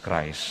 Jesus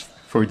Christ.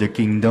 For the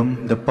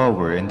kingdom, the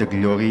power, and the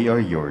glory are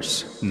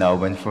yours,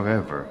 now and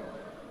forever.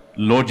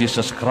 Lord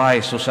Jesus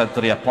Christ, who said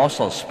to the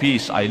apostles,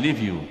 "Peace I leave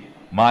you,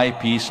 my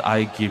peace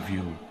I give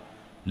you,"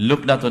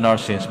 look not on our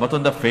sins, but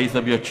on the faith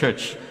of your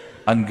church,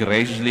 and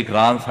graciously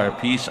grant her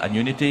peace and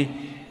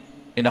unity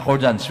in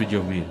accordance with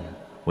your will,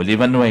 who live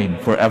and reign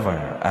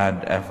forever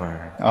and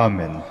ever.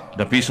 Amen.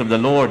 The peace of the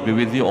Lord be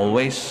with you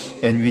always.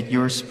 And with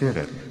your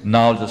spirit.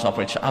 Now let us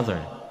offer each other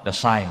the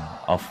sign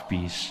of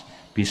peace.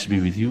 Peace be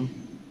with you.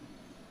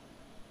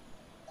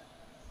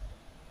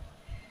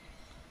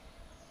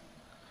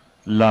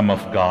 Lamb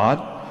of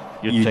God,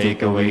 You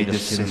take away the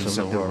sins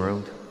of the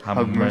world.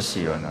 Have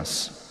mercy on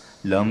us.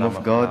 Lamb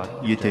of God,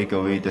 you take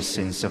away the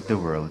sins of the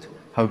world.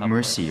 Have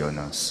mercy on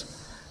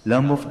us.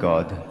 Lamb of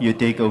God, you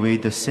take away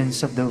the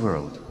sins of the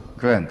world.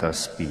 Grant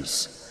us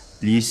peace.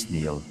 Please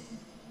kneel.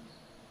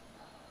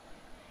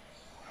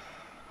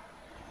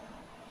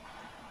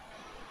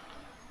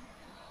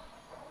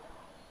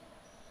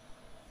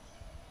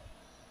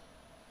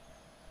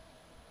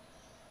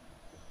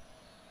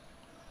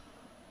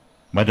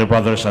 My dear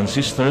brothers and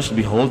sisters,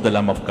 behold the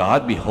Lamb of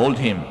God, behold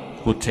him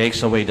who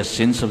takes away the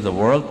sins of the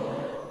world.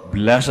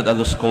 Blessed are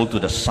those called to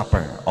the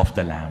supper of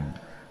the Lamb.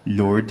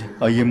 Lord,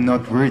 I am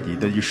not worthy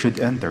that you should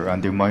enter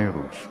under my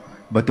roof,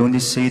 but only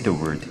say the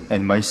word,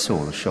 and my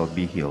soul shall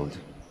be healed.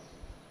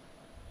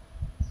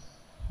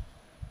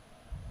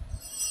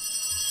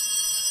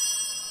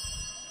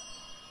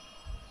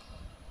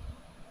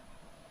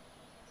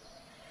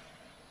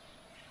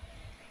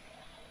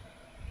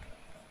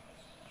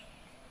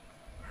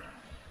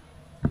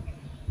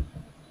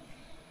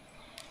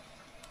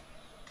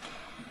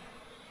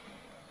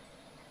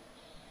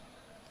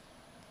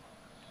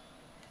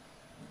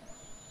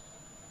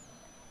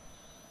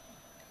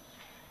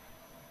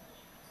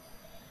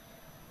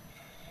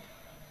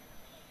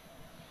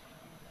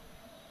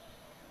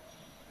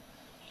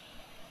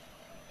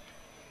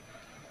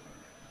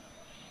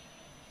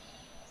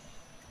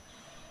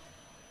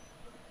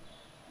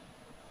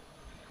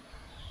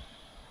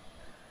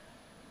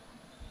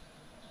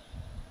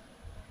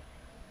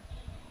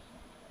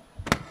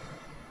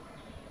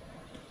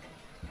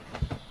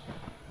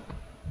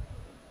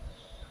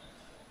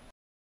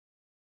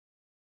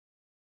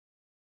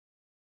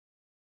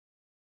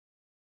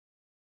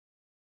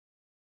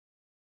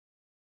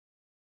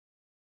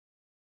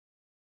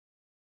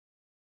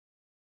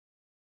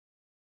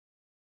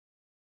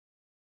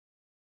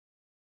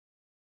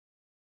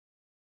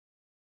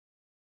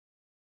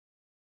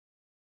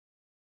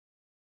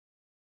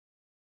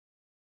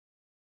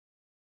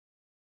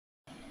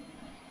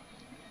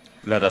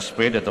 Let us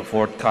pray that the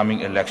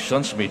forthcoming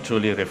elections may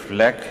truly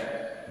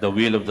reflect the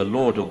will of the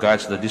Lord who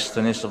guides the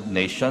destinies of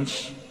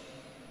nations.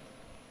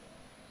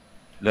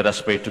 Let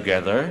us pray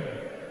together.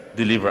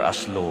 Deliver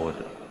us, Lord.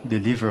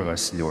 Deliver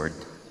us, Lord,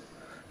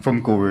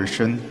 from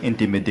coercion,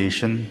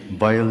 intimidation,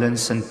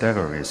 violence, and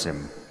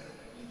terrorism.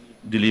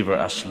 Deliver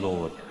us,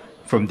 Lord.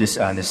 From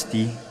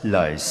dishonesty,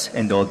 lies,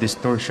 and all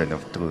distortion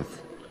of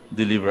truth.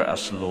 Deliver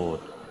us, Lord.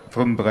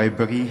 From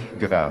bribery,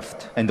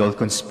 graft, and all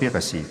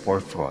conspiracy for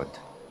fraud.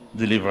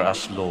 Deliver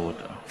us, Lord.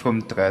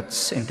 From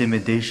threats,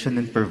 intimidation,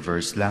 and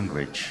perverse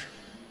language.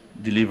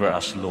 Deliver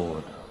us,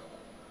 Lord.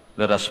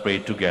 Let us pray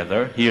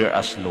together. Hear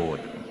us,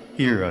 Lord.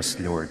 Hear us,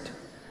 Lord,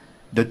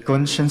 that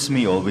conscience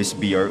may always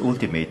be our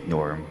ultimate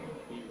norm.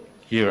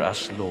 Hear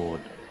us, Lord.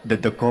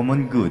 That the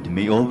common good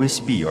may always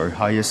be our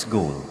highest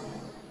goal.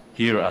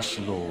 Hear us,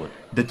 Lord.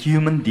 That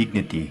human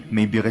dignity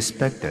may be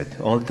respected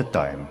all the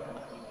time.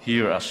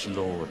 Hear us,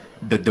 Lord.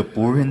 That the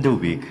poor and the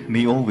weak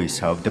may always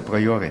have the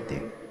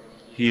priority.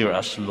 Hear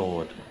us,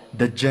 Lord.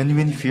 That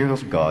genuine fear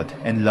of God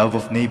and love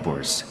of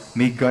neighbors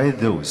may guide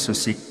those who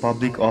seek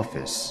public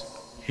office.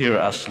 Hear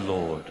us,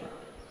 Lord.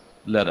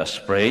 Let us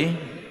pray.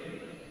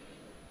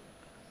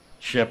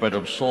 Shepherd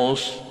of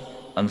souls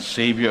and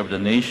Savior of the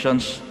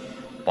nations,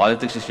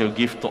 politics is your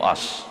gift to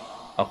us,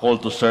 a call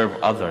to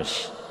serve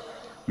others.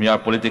 May our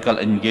political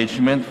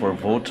engagement for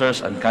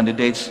voters and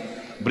candidates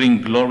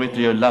bring glory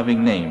to your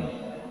loving name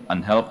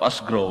and help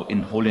us grow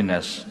in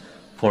holiness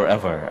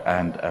forever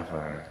and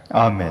ever.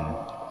 Amen.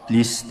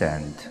 Please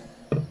stand.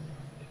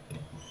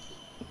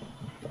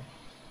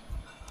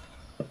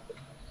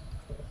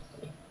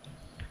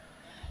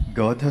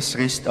 God has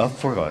raised up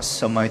for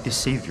us a mighty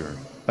Savior,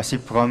 as He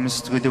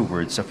promised through the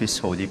words of His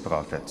holy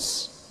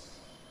prophets.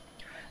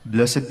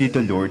 Blessed be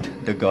the Lord,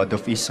 the God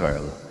of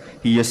Israel.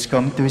 He has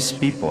come to His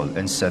people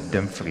and set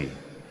them free.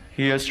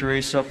 He has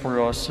raised up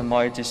for us a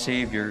mighty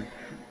Savior,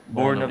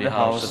 born of the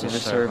house of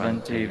his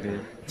servant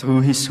David.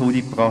 Through His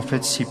holy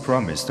prophets He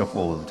promised of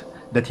old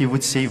that He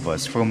would save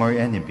us from our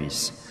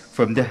enemies,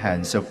 from the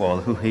hands of all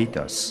who hate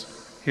us.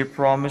 He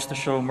promised to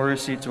show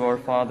mercy to our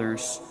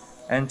fathers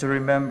and to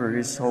remember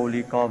His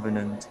holy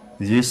covenant.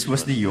 This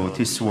was the oath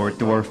He swore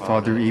to our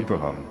father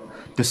Abraham,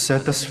 to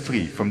set us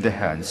free from the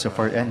hands of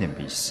our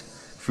enemies,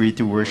 free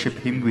to worship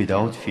Him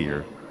without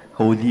fear,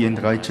 holy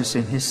and righteous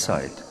in His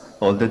sight,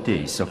 all the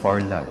days of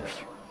our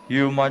life.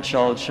 You, my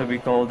child, shall be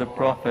called the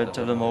prophet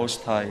of the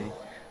Most High,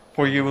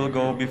 for you will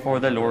go before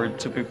the Lord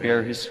to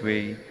prepare His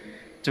way,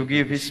 to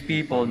give His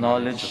people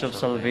knowledge of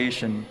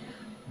salvation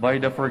by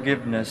the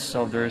forgiveness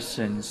of their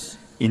sins.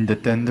 In the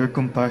tender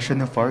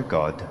compassion of our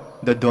God,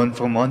 the dawn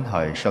from on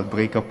high shall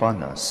break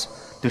upon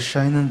us, to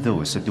shine on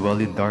those who dwell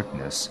in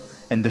darkness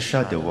and the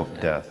shadow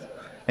of death,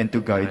 and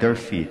to guide our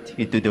feet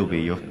into the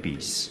way of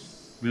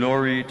peace.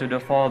 Glory to the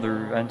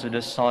Father, and to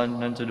the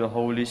Son, and to the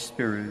Holy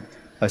Spirit.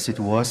 As it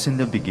was in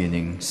the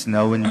beginning, is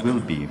now and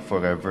will be,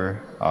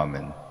 forever.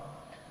 Amen.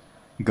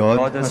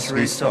 God has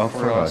raised up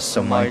for us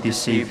a mighty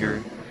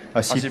Savior,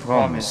 as He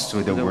promised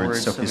through the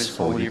words of His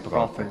holy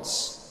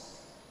prophets.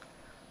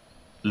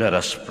 Let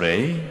us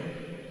pray.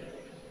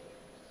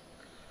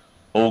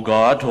 O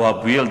God, who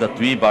have willed that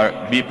we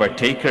be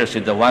partakers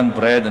in the one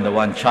bread and the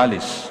one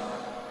chalice,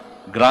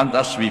 grant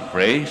us, we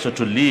pray, so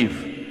to live,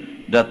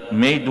 that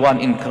made one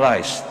in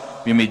Christ,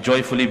 we may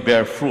joyfully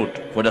bear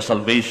fruit for the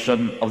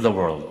salvation of the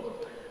world.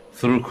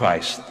 Through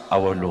Christ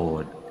our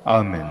Lord.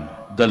 Amen.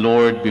 The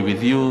Lord be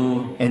with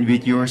you. And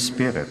with your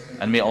spirit.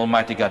 And may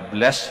Almighty God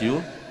bless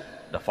you,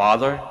 the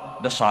Father,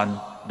 the Son,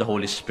 the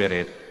Holy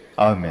Spirit.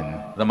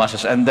 Amen. The Mass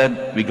is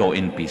ended. We go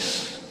in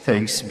peace.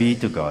 Thanks be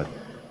to God.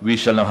 We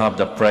shall now have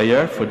the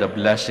prayer for the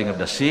blessing of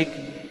the sick,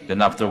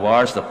 then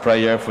afterwards the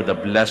prayer for the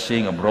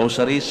blessing of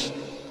rosaries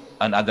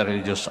and other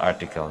religious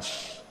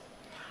articles.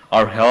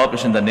 Our help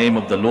is in the name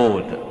of the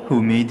Lord,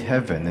 who made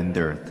heaven and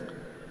earth.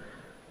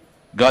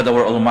 God,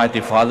 our Almighty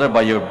Father,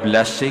 by your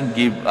blessing,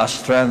 give us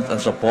strength and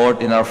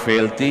support in our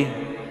frailty.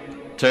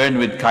 Turn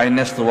with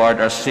kindness toward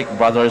our sick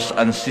brothers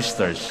and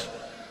sisters.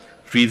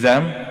 Free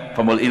them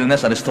from all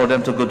illness and restore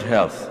them to good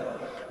health.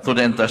 Through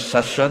the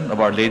intercession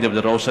of Our Lady of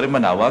the Rosary,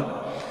 Manaoag,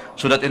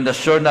 so that in the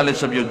sure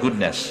knowledge of your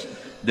goodness,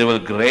 they will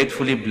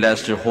gratefully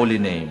bless your holy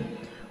name.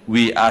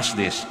 We ask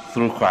this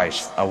through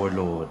Christ our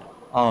Lord.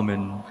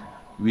 Amen.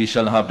 We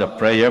shall have the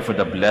prayer for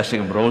the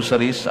blessing of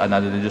rosaries and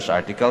other religious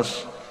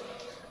articles,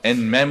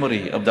 in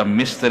memory of the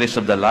mysteries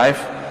of the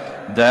life,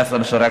 death,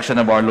 and resurrection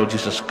of our Lord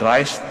Jesus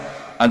Christ,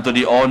 and to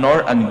the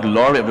honor and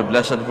glory of the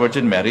Blessed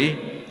Virgin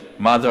Mary,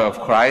 Mother of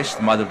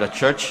Christ, Mother of the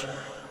Church,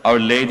 Our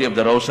Lady of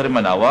the Rosary,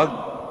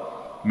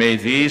 Manaoag. May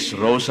these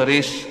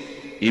rosaries,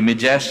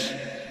 images,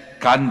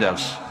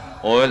 candles,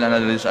 oil, and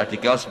other religious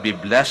articles be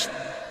blessed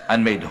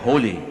and made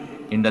holy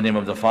in the name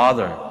of the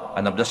Father,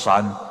 and of the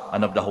Son,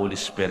 and of the Holy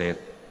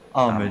Spirit.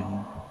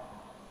 Amen.